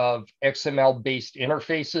number of XML-based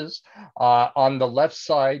interfaces. On the left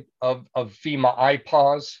side of FEMA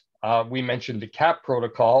IPAWS, we mentioned the CAP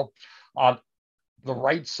protocol. On the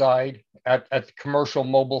right side, at the commercial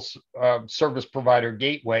mobile service provider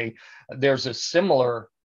gateway, there's a similar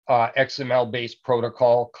XML-based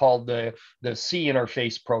protocol called the C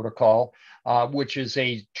interface protocol, which is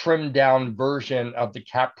a trimmed down version of the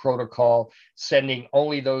CAP protocol, sending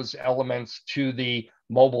only those elements to the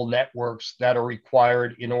mobile networks that are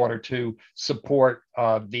required in order to support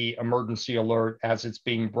the emergency alert as it's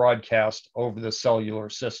being broadcast over the cellular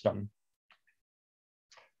system.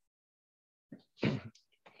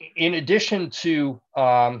 In addition to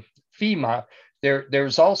FEMA,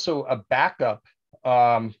 there's also a backup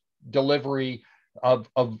delivery of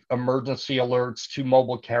emergency alerts to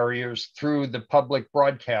mobile carriers through the public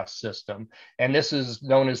broadcast system. And this is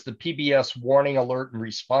known as the PBS Warning Alert and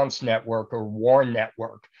Response Network, or WARN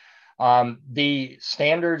network. The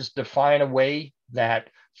standards define a way that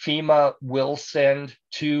FEMA will send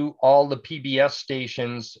to all the PBS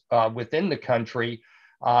stations within the country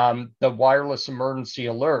the wireless emergency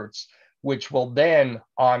alerts, which will then,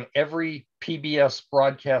 on every PBS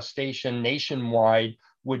broadcast station nationwide,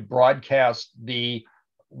 would broadcast the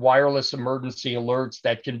wireless emergency alerts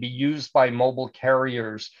that can be used by mobile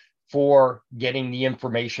carriers for getting the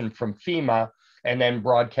information from FEMA and then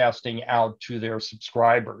broadcasting out to their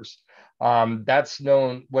subscribers. That's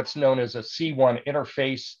what's known as a C1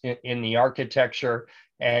 interface in the architecture,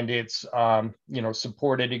 and it's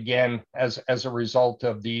supported again as a result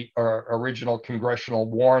of the original Congressional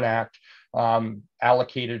WARN Act,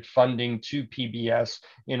 allocated funding to PBS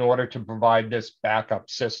in order to provide this backup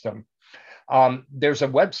system. There's a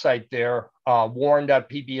website there,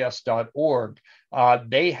 warn.pbs.org.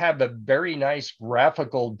 They have a very nice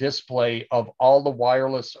graphical display of all the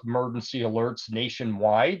wireless emergency alerts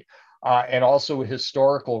nationwide, and also a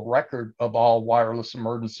historical record of all wireless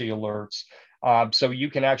emergency alerts. So you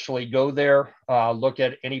can actually go there, look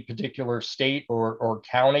at any particular state or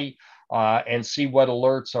county, and see what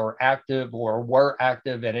alerts are active or were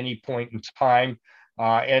active at any point in time.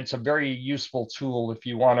 And it's a very useful tool if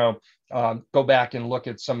you want to go back and look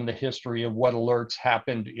at some of the history of what alerts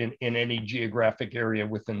happened in any geographic area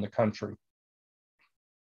within the country.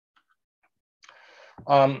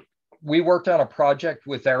 We worked on a project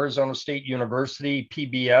with Arizona State University,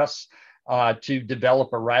 PBS, to develop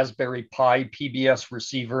a Raspberry Pi PBS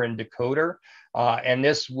receiver and decoder. And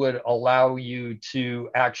this would allow you to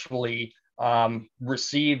actually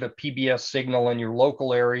receive a PBS signal in your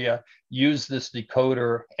local area, use this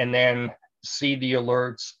decoder, and then see the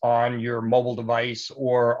alerts on your mobile device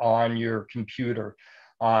or on your computer.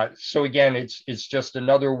 So again, it's just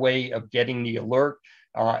another way of getting the alert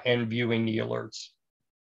and viewing the alerts.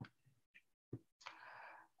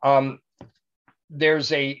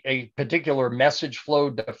 There's a particular message flow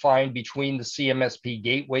defined between the CMSP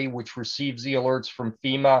gateway, which receives the alerts from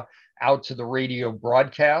FEMA, out to the radio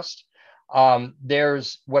broadcast.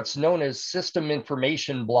 There's what's known as system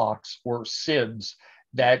information blocks, or SIBs,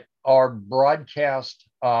 that are broadcast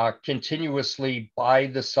continuously by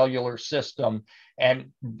the cellular system,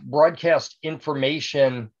 and broadcast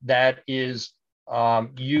information that is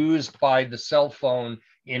used by the cell phone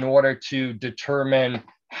in order to determine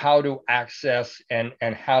how to access and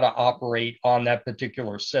how to operate on that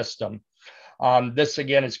particular system. This,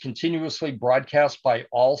 again, is continuously broadcast by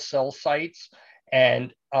all cell sites.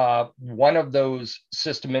 And one of those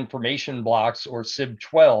system information blocks, or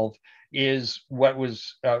SIB-12, is what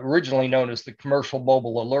was originally known as the Commercial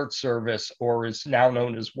Mobile Alert Service, or is now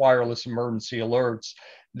known as Wireless Emergency Alerts.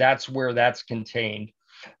 That's where that's contained.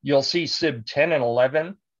 You'll see SIB-10 and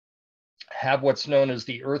 11 have what's known as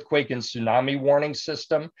the earthquake and tsunami warning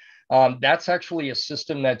system. That's actually a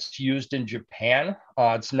system that's used in Japan.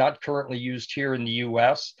 It's not currently used here in the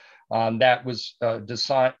US. That was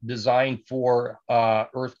designed for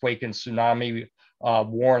earthquake and tsunami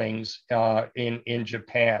warnings in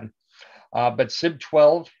Japan. But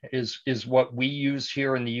SIB-12 is what we use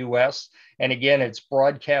here in the US. And again, it's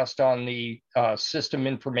broadcast on the system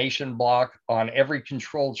information block on every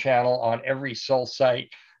control channel, on every cell site,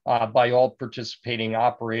 by all participating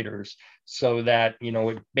operators, so that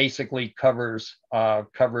it basically covers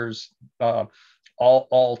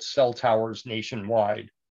all cell towers nationwide.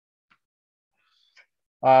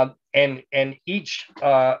 And each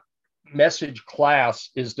message class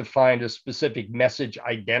is defined a specific message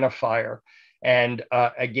identifier. And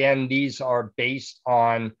again, these are based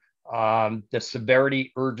on the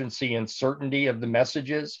severity, urgency, and certainty of the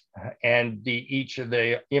messages. And each of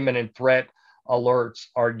the imminent threat alerts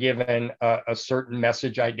are given a certain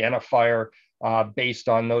message identifier based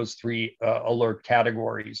on those three alert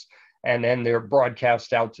categories. And then they're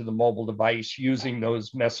broadcast out to the mobile device using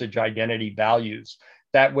those message identity values.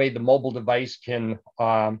 That way, the mobile device can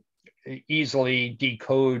easily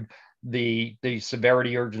decode the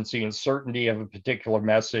severity, urgency, and certainty of a particular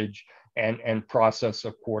message and process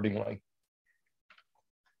accordingly.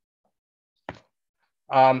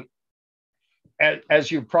 As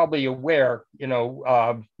you're probably aware,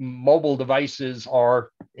 mobile devices are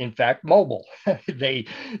in fact mobile. they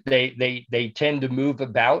tend to move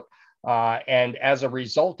about, and as a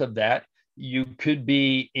result of that, you could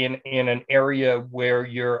be in an area where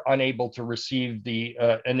you're unable to receive the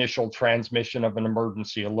initial transmission of an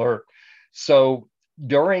emergency alert. So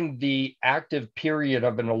during the active period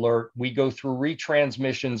of an alert, we go through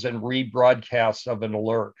retransmissions and rebroadcasts of an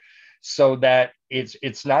alert, so that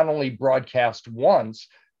it's not only broadcast once,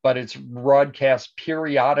 but it's broadcast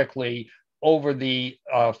periodically over the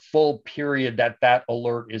full period that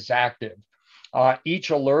alert is active. Each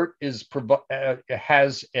alert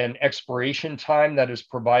has an expiration time that is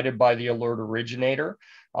provided by the alert originator.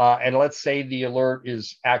 And let's say the alert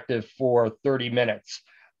is active for 30 minutes.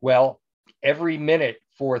 Well, every minute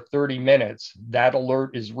for 30 minutes, that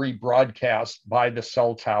alert is rebroadcast by the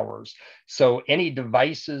cell towers. So any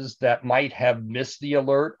devices that might have missed the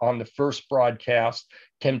alert on the first broadcast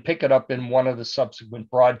can pick it up in one of the subsequent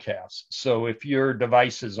broadcasts. So if your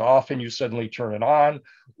device is off and you suddenly turn it on,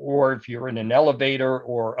 or if you're in an elevator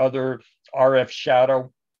or other RF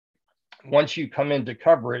shadow, once you come into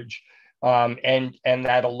coverage and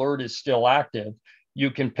that alert is still active,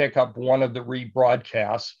 you can pick up one of the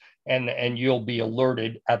rebroadcasts and you'll be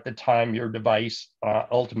alerted at the time your device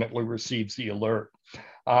ultimately receives the alert.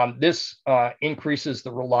 This increases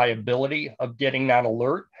the reliability of getting that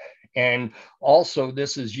alert. And also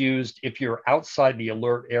this is used if you're outside the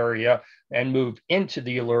alert area and move into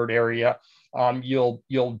the alert area,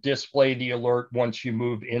 you'll display the alert once you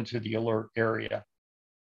move into the alert area.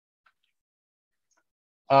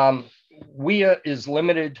 WIA is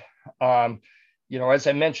limited. As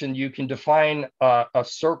I mentioned, you can define a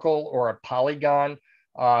circle or a polygon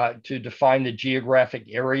to define the geographic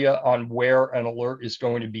area on where an alert is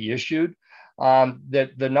going to be issued.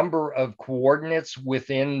 The number of coordinates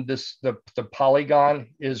within the polygon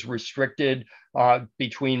is restricted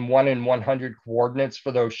between 1 and 100 coordinates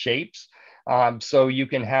for those shapes. So you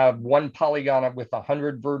can have one polygon with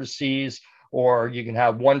 100 vertices, or you can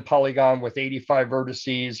have one polygon with 85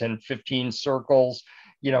 vertices and 15 circles.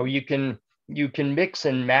 You can mix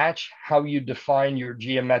and match how you define your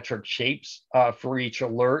geometric shapes for each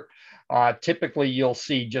alert. Typically, you'll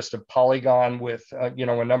see just a polygon with a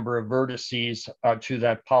number of vertices to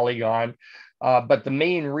that polygon. But the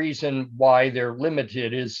main reason why they're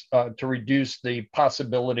limited is to reduce the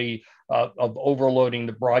possibility of overloading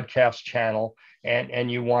the broadcast channel,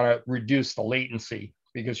 and you want to reduce the latency,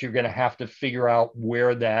 because you're going to have to figure out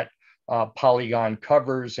where that polygon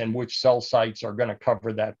covers and which cell sites are going to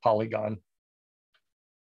cover that polygon.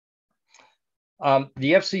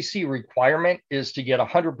 The FCC requirement is to get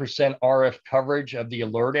 100% RF coverage of the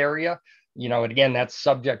alert area. And again, that's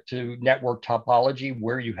subject to network topology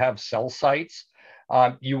where you have cell sites.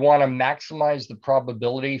 You want to maximize the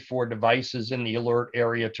probability for devices in the alert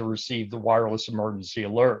area to receive the wireless emergency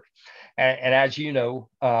alert. And as you know,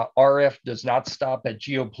 RF does not stop at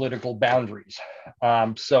geopolitical boundaries.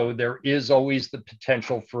 So there is always the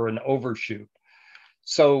potential for an overshoot.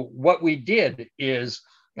 So what we did is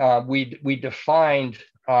we defined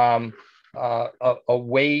a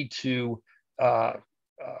way to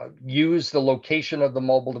use the location of the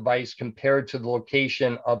mobile device compared to the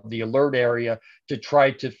location of the alert area to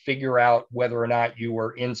try to figure out whether or not you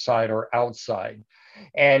were inside or outside.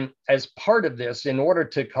 And as part of this, in order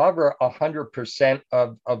to cover 100%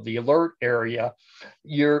 of the alert area,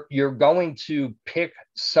 you're going to pick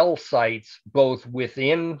cell sites both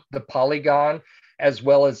within the polygon as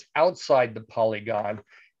well as outside the polygon.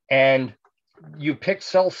 And you pick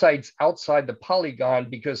cell sites outside the polygon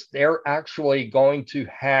because they're actually going to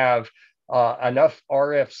have enough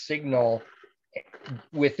RF signal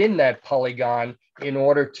within that polygon in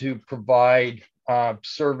order to provide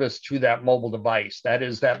service to that mobile device. That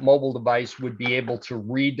is, that mobile device would be able to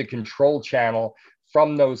read the control channel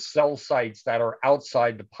from those cell sites that are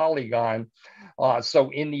outside the polygon.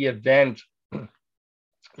 So in the event,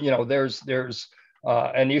 there's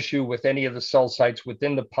an issue with any of the cell sites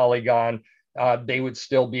within the polygon, they would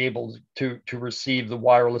still be able to receive the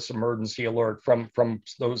wireless emergency alert from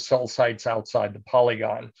those cell sites outside the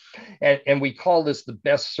polygon. And we call this the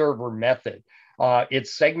best server method. It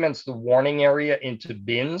segments the warning area into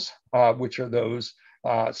bins, which are those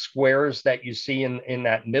squares that you see in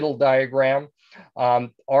that middle diagram.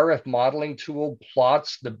 RF modeling tool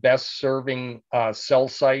plots the best serving cell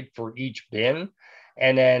site for each bin.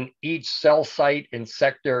 And then each cell site and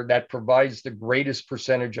sector that provides the greatest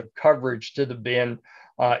percentage of coverage to the bin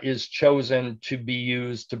is chosen to be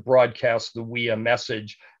used to broadcast the WIA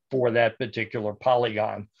message for that particular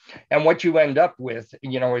polygon. And what you end up with,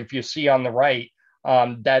 if you see on the right,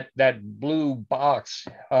 that blue box,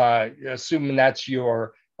 assuming that's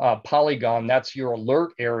your polygon, that's your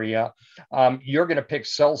alert area, you're going to pick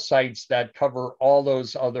cell sites that cover all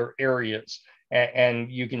those other areas. And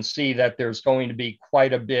you can see that there's going to be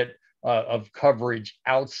quite a bit of coverage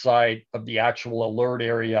outside of the actual alert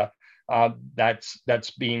area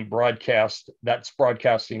that's being broadcast, that's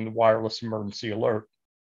broadcasting the wireless emergency alert.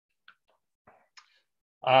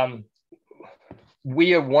 WIA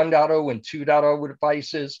 1.0 and 2.0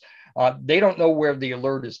 devices, they don't know where the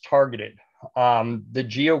alert is targeted. The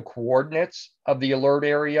geo coordinates of the alert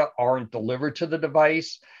area aren't delivered to the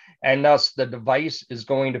device, and thus the device is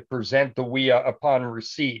going to present the WIA upon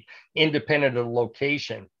receipt, independent of the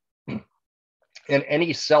location. And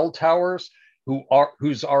any cell towers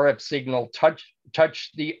whose RF signal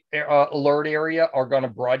touch the alert area are going to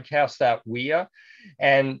broadcast that WIA.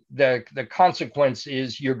 And the consequence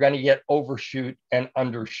is you're going to get overshoot and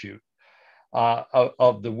undershoot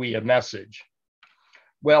of the WIA message.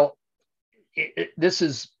 Well, this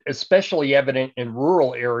is especially evident in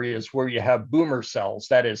rural areas where you have boomer cells,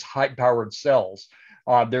 that is high-powered cells.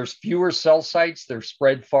 There's fewer cell sites, they're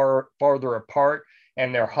spread farther apart,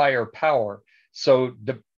 and they're higher power. So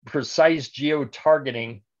the precise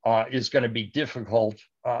geo-targeting is going to be difficult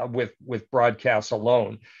with broadcasts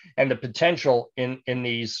alone. And the potential in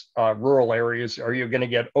these rural areas are you're going to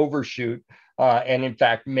get overshoot and in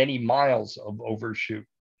fact, many miles of overshoot.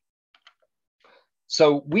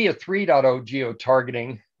 So WIA 3.0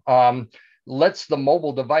 geo-targeting lets the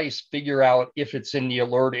mobile device figure out if it's in the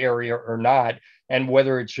alert area or not, and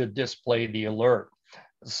whether it should display the alert.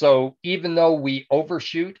 So even though we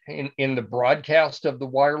overshoot in the broadcast of the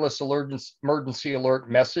wireless emergency alert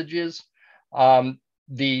messages,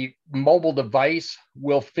 the mobile device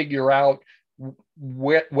will figure out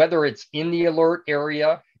whether it's in the alert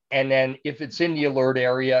area, and then if it's in the alert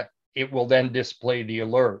area, it will then display the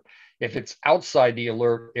alert. If it's outside the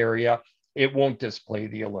alert area, it won't display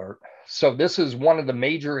the alert. So this is one of the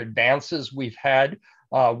major advances we've had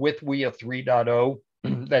with WIA 3.0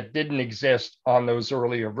 that didn't exist on those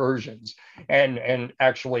earlier versions, and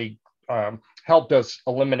actually helped us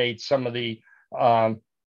eliminate some of the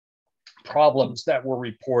problems that were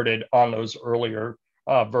reported on those earlier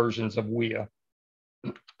versions of WIA.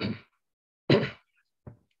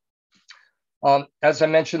 As I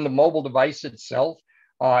mentioned, the mobile device itself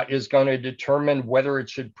is going to determine whether it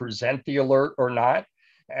should present the alert or not.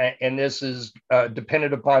 And this is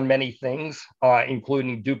dependent upon many things,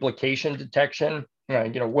 including duplication detection.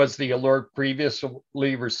 Was the alert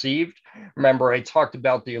previously received? Remember, I talked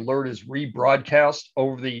about the alert is rebroadcast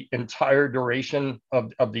over the entire duration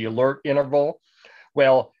of the alert interval.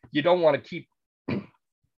 Well, you don't want to keep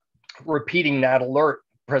repeating that alert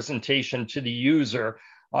presentation to the user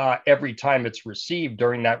every time it's received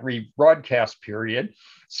during that rebroadcast period.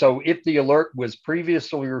 So if the alert was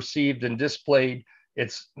previously received and displayed,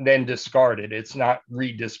 it's then discarded. It's not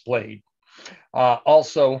redisplayed.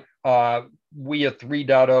 Also, WIA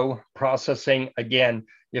 3.0 processing, again,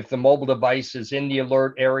 if the mobile device is in the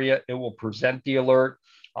alert area, it will present the alert.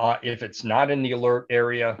 If it's not in the alert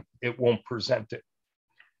area, it won't present it.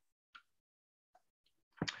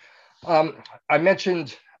 I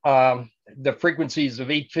mentioned the frequencies of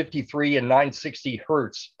 853 and 960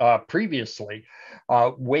 hertz previously,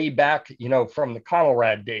 way back, from the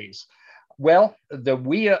Conelrad days. Well, the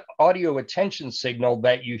WIA audio attention signal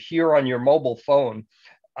that you hear on your mobile phone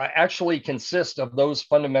actually consists of those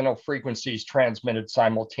fundamental frequencies transmitted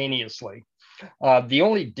simultaneously. The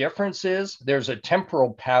only difference is there's a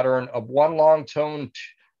temporal pattern of one long tone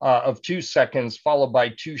of 2 seconds, followed by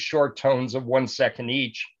 2 short tones of 1 second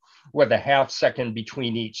each, with a half second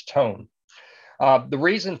between each tone. The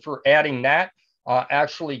reason for adding that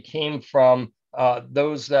actually came from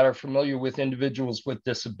those that are familiar with individuals with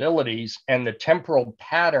disabilities, and the temporal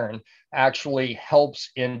pattern actually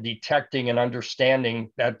helps in detecting and understanding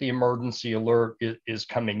that the emergency alert is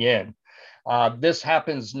coming in. This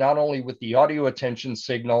happens not only with the audio attention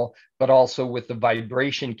signal, but also with the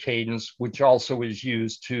vibration cadence, which also is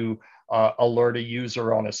used to alert a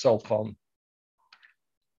user on a cell phone.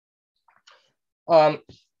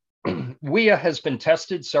 WIA has been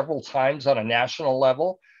tested several times on a national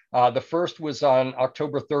level. The first was on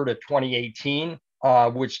October 3rd of 2018,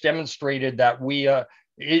 which demonstrated that WIA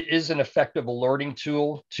is an effective alerting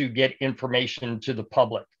tool to get information to the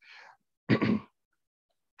public.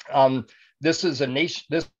 This was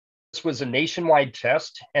a nationwide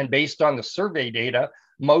test, and based on the survey data,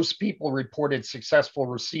 most people reported successful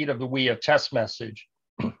receipt of the WIA test message.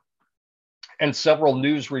 And several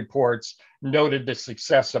news reports noted the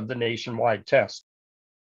success of the nationwide test.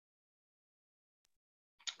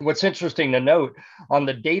 What's interesting to note, on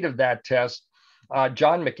the date of that test,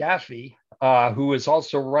 John McAfee, who is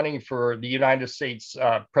also running for the United States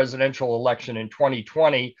presidential election in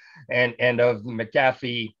 2020 and of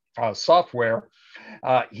McAfee software,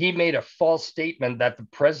 he made a false statement that the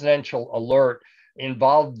presidential alert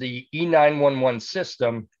involved the E911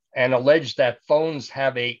 system and alleged that phones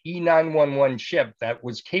have a E911 chip that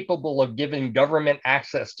was capable of giving government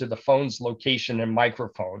access to the phone's location and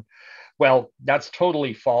microphone. Well, that's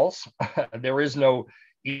totally false. There is no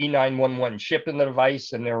E911 chip in the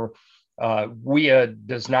device, and WIA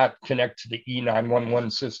does not connect to the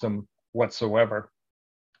E911 system whatsoever.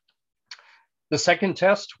 The second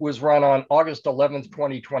test was run on August 11th,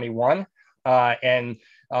 2021, and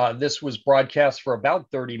this was broadcast for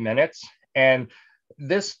about 30 minutes. And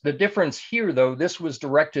the difference here, though, this was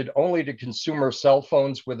directed only to consumer cell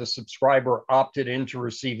phones where the subscriber opted into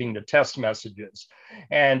receiving the test messages.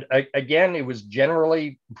 And again, it was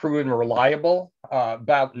generally proven reliable.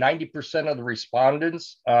 About 90% of the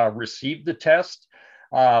respondents received the test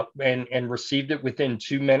and received it within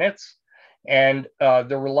 2 minutes. And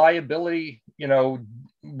the reliability,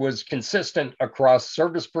 was consistent across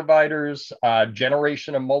service providers,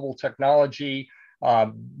 generation of mobile technology,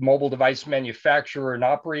 mobile device manufacturer and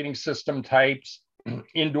operating system types,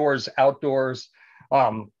 indoors, outdoors,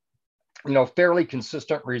 fairly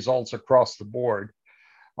consistent results across the board.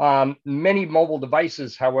 Many mobile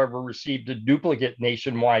devices, however, received a duplicate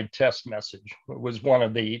nationwide test message. It was one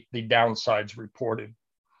of the downsides reported.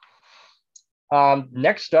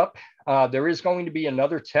 Next up, there is going to be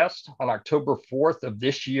another test on October 4th of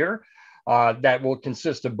this year that will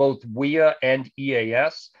consist of both WIA and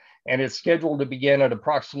EAS. And it's scheduled to begin at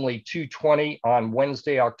approximately 2:20 on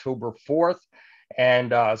Wednesday, October 4th.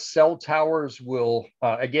 And cell towers will,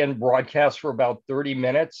 again, broadcast for about 30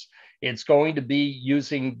 minutes. It's going to be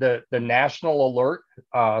using the national alert.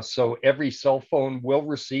 So every cell phone will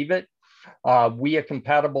receive it. WIA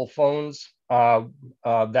compatible phones that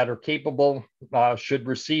are capable should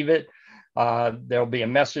receive it. There'll be a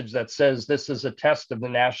message that says this is a test of the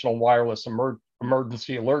National Wireless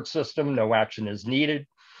Emergency Alert System. No action is needed.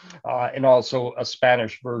 And also a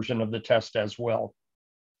Spanish version of the test as well.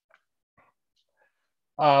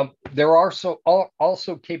 There are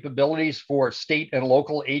also capabilities for state and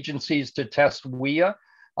local agencies to test WIA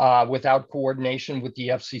without coordination with the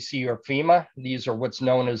FCC or FEMA. These are what's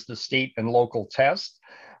known as the state and local tests.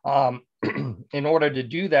 In order to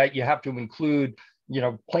do that, you have to include,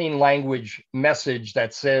 plain language message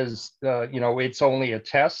that says, it's only a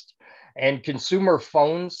test. And consumer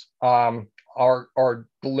phones are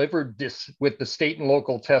delivered with the state and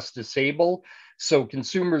local tests disabled. So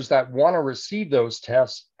consumers that want to receive those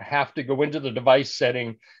tests have to go into the device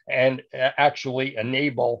setting and actually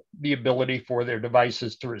enable the ability for their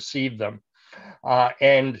devices to receive them.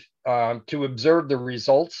 And to observe the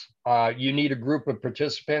results, you need a group of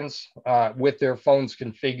participants with their phones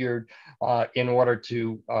configured in order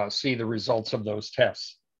to see the results of those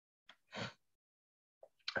tests.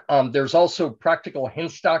 There's also practical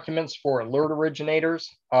hints documents for alert originators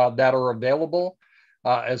that are available,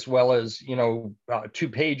 as well as,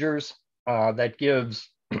 2-pagers that gives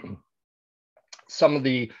some of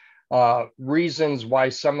the reasons why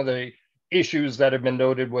some of the issues that have been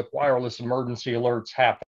noted with wireless emergency alerts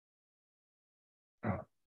happen.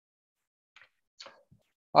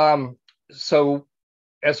 So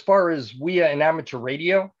as far as WIA and amateur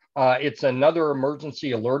radio, it's another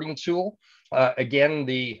emergency alerting tool. Again,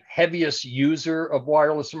 the heaviest user of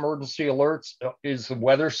wireless emergency alerts is the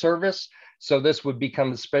Weather Service. So this would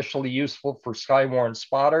become especially useful for skywarn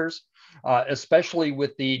spotters, especially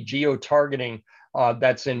with the geo-targeting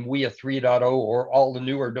that's in WIA 3.0 or all the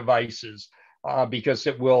newer devices, because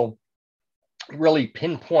it will really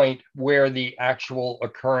pinpoint where the actual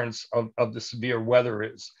occurrence of the severe weather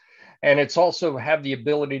is. And it's also have the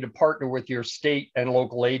ability to partner with your state and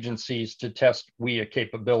local agencies to test WIA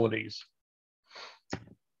capabilities.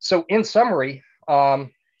 So in summary,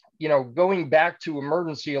 going back to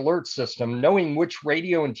emergency alert system, knowing which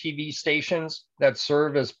radio and TV stations that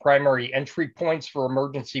serve as primary entry points for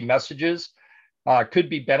emergency messages could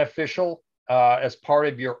be beneficial as part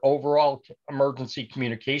of your overall emergency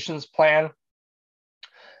communications plan.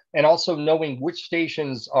 And also knowing which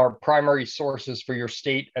stations are primary sources for your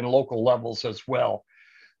state and local levels as well.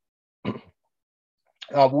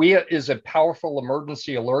 WEA is a powerful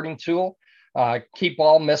emergency alerting tool. Keep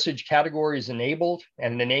all message categories enabled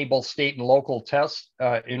and enable state and local tests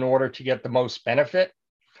in order to get the most benefit.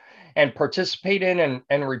 And participate in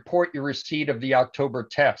and report your receipt of the October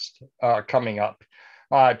test coming up.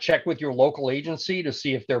 Check with your local agency to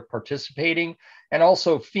see if they're participating. And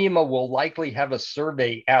also FEMA will likely have a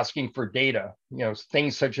survey asking for data,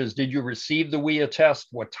 things such as, did you receive the WEA test?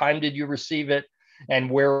 What time did you receive it?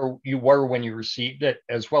 And where you were when you received it,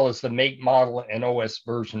 as well as the make, model, and OS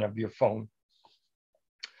version of your phone.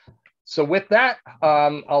 So with that,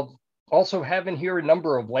 I'll also have in here a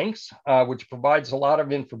number of links, which provides a lot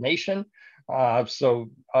of information.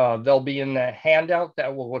 They'll be in the handout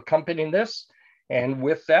that will accompany this. And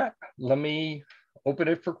with that, let me open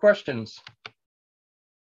it for questions.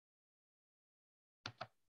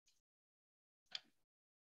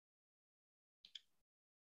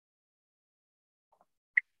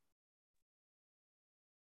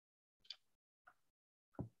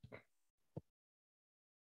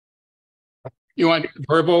 You want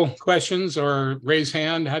verbal questions or raise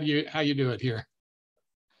hand? How you do it here?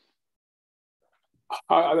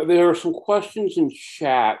 There are some questions in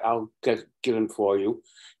chat. I'll get them for you.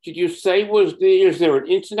 Did you say is there an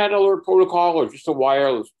internet alert protocol or just a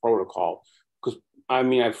wireless protocol? Because I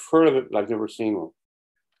mean, I've heard of it, but I've never seen one.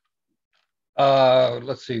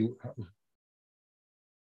 Let's see.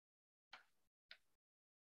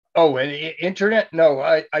 Oh, and internet? No,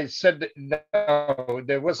 I said that no,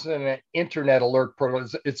 there wasn't an internet alert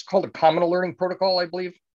protocol. It's called a common alerting protocol, I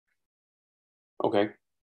believe. Okay.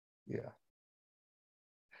 Yeah.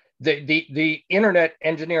 The Internet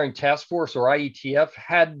Engineering Task Force, or IETF,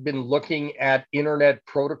 had been looking at internet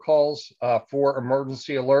protocols for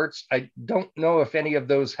emergency alerts. I don't know if any of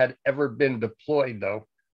those had ever been deployed, though.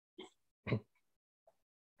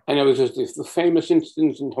 And it was just the famous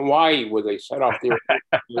instance in Hawaii where they set off their.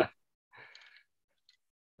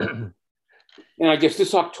 And I guess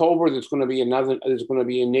this October there's going to be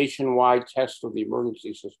a nationwide test of the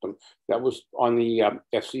emergency system that was on the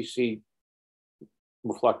FCC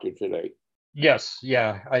reflected today. Yes,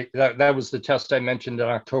 yeah, that was the test I mentioned in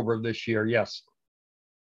October of this year. Yes.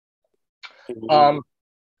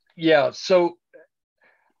 Yeah. So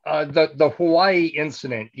the Hawaii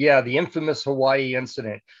incident, the infamous Hawaii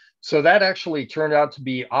incident. So that actually turned out to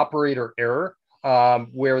be operator error,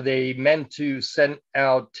 where they meant to send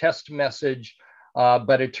out test message,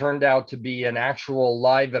 but it turned out to be an actual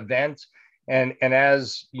live event. And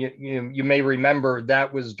as you may remember,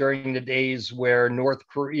 that was during the days where North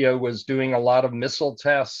Korea was doing a lot of missile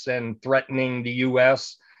tests and threatening the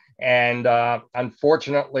US. And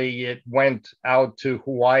unfortunately, it went out to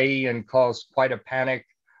Hawaii and caused quite a panic.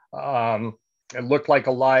 It looked like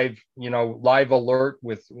a live alert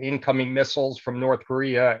with incoming missiles from North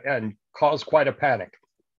Korea and caused quite a panic.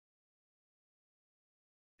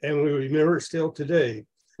 And we remember it still today.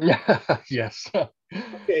 Yes.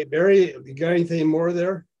 Okay, Barry, you got anything more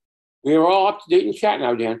there? We're all up to date in chat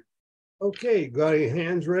now, Dan. Okay, got any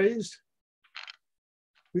hands raised?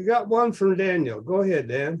 We got one from Daniel. Go ahead,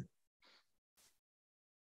 Dan.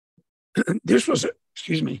 This was a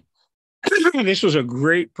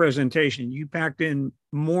great presentation. You packed in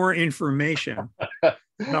more information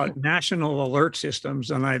about national alert systems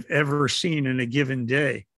than I've ever seen in a given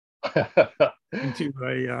day into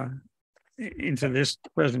this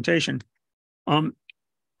presentation.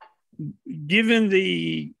 Given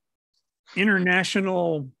the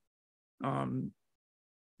international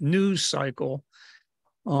news cycle,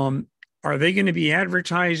 are they going to be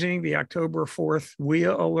advertising the October 4th WEA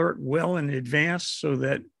alert well in advance so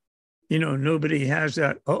that nobody has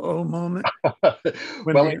that moment?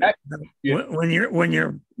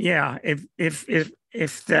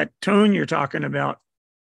 If that tone you're talking about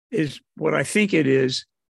is what I think it is,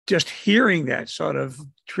 just hearing that sort of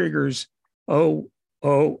triggers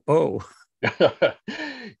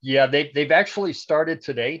Yeah, they've actually started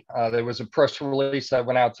today. There was a press release that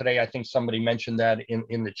went out today. I think somebody mentioned that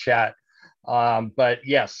in the chat. But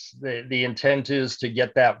yes, the intent is to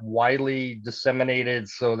get that widely disseminated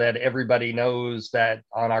so that everybody knows that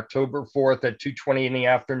on October 4th at 2:20 in the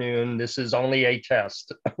afternoon, this is only a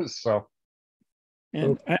test. So.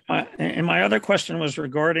 And my other question was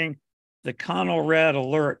regarding the Conelrad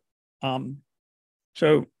alert.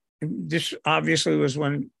 So this obviously was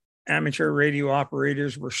when amateur radio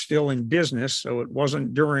operators were still in business. So it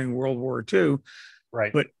wasn't during World War II.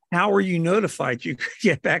 Right. But how were you notified you could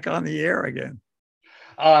get back on the air again?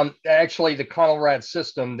 Actually, the Conelrad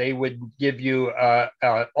system, they would give you a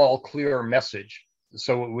all clear message.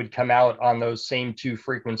 So it would come out on those same 2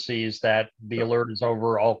 frequencies that the alert is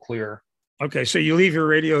over, all clear. Okay, so you leave your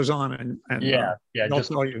radios on and yeah, they'll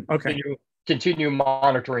just tell you. Okay. Continue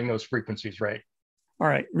monitoring those frequencies, right? All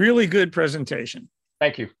right, really good presentation.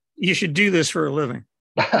 Thank you. You should do this for a living.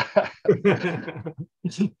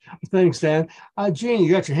 Thanks, Dan. Gene,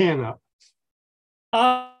 you got your hand up.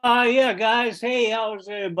 Yeah, guys. Hey, how's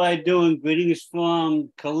everybody doing? Greetings from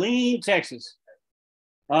Killeen, Texas.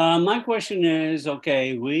 My question is,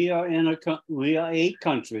 okay, we are a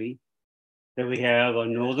country that we have a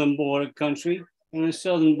northern border country and a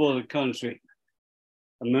southern border country.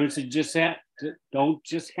 Emergencies don't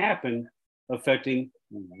just happen affecting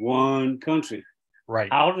one country.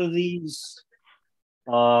 Right. How do these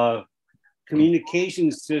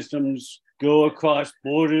communication systems go across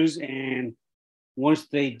borders, and once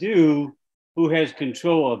they do, who has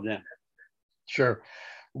control of them? Sure.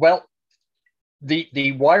 Well,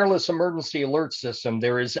 the wireless emergency alert system,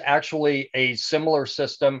 there is actually a similar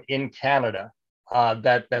system in Canada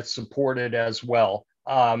that's supported as well,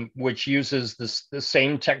 which uses the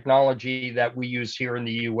same technology that we use here in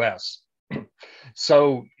the US.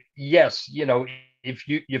 So yes, you know,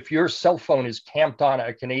 if your cell phone is camped on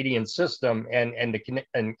a Canadian system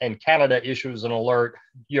and Canada issues an alert,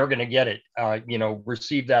 you're going to get it.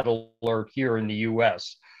 Receive that alert here in the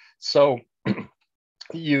U.S. So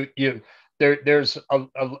there's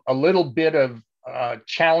a little bit of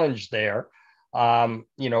challenge there.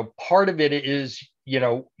 Part of it is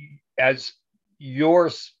as your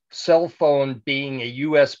cell phone being a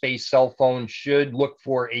US-based cell phone should look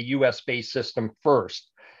for a US-based system first.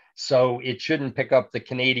 So it shouldn't pick up the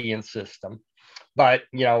Canadian system. But,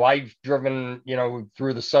 I've driven,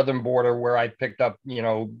 through the southern border where I picked up,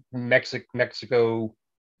 Mexico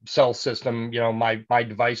cell system. My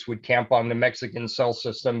device would camp on the Mexican cell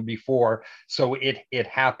system before. So it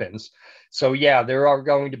happens. So yeah, there are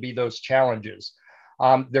going to be those challenges.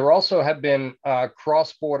 There also have been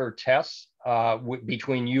cross-border tests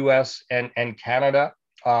between US and Canada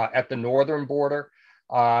at the northern border.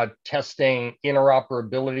 Testing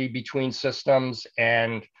interoperability between systems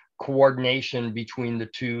and coordination between the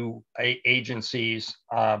 2 agencies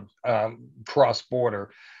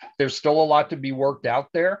cross-border. There's still a lot to be worked out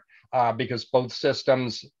there because both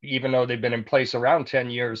systems, even though they've been in place around 10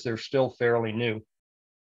 years, they're still fairly new.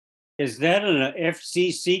 Is that an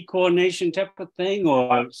FCC coordination type of thing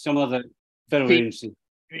or some other federal agency?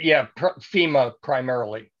 Yeah, FEMA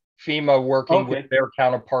primarily. FEMA working with their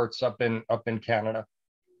counterparts up in Canada.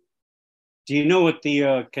 Do you know what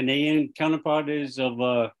the Canadian counterpart is of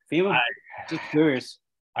FEMA? Just curious.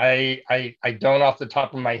 I don't off the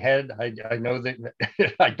top of my head. I know that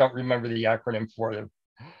I don't remember the acronym for them.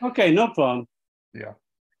 Okay, no problem. Yeah.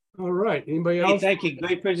 All right. Anybody else? Hey, thank you.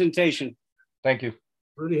 Great presentation. Thank you.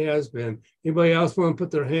 Really has been. Anybody else want to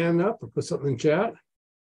put their hand up or put something in chat?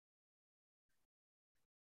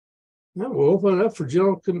 No, we'll open it up for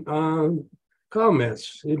general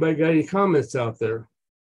comments. Anybody got any comments out there?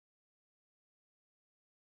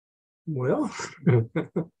 Well,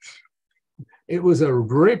 it was a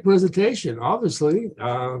great presentation. Obviously,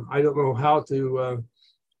 I don't know how to.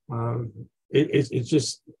 It's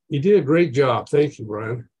just you did a great job. Thank you,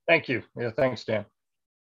 Brian. Thank you. Yeah, thanks, Dan.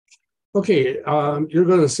 Okay, you're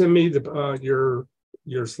going to send me your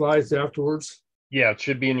slides afterwards. Yeah, it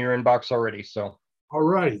should be in your inbox already. So. All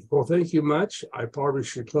righty. Well, thank you much. I probably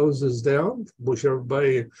should close this down. Wish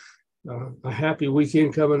everybody a happy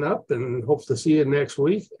weekend coming up and hope to see you next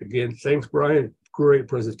week. Again, thanks, Brian. Great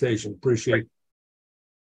presentation. Appreciate it.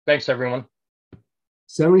 Thanks, everyone.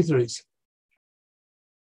 73s.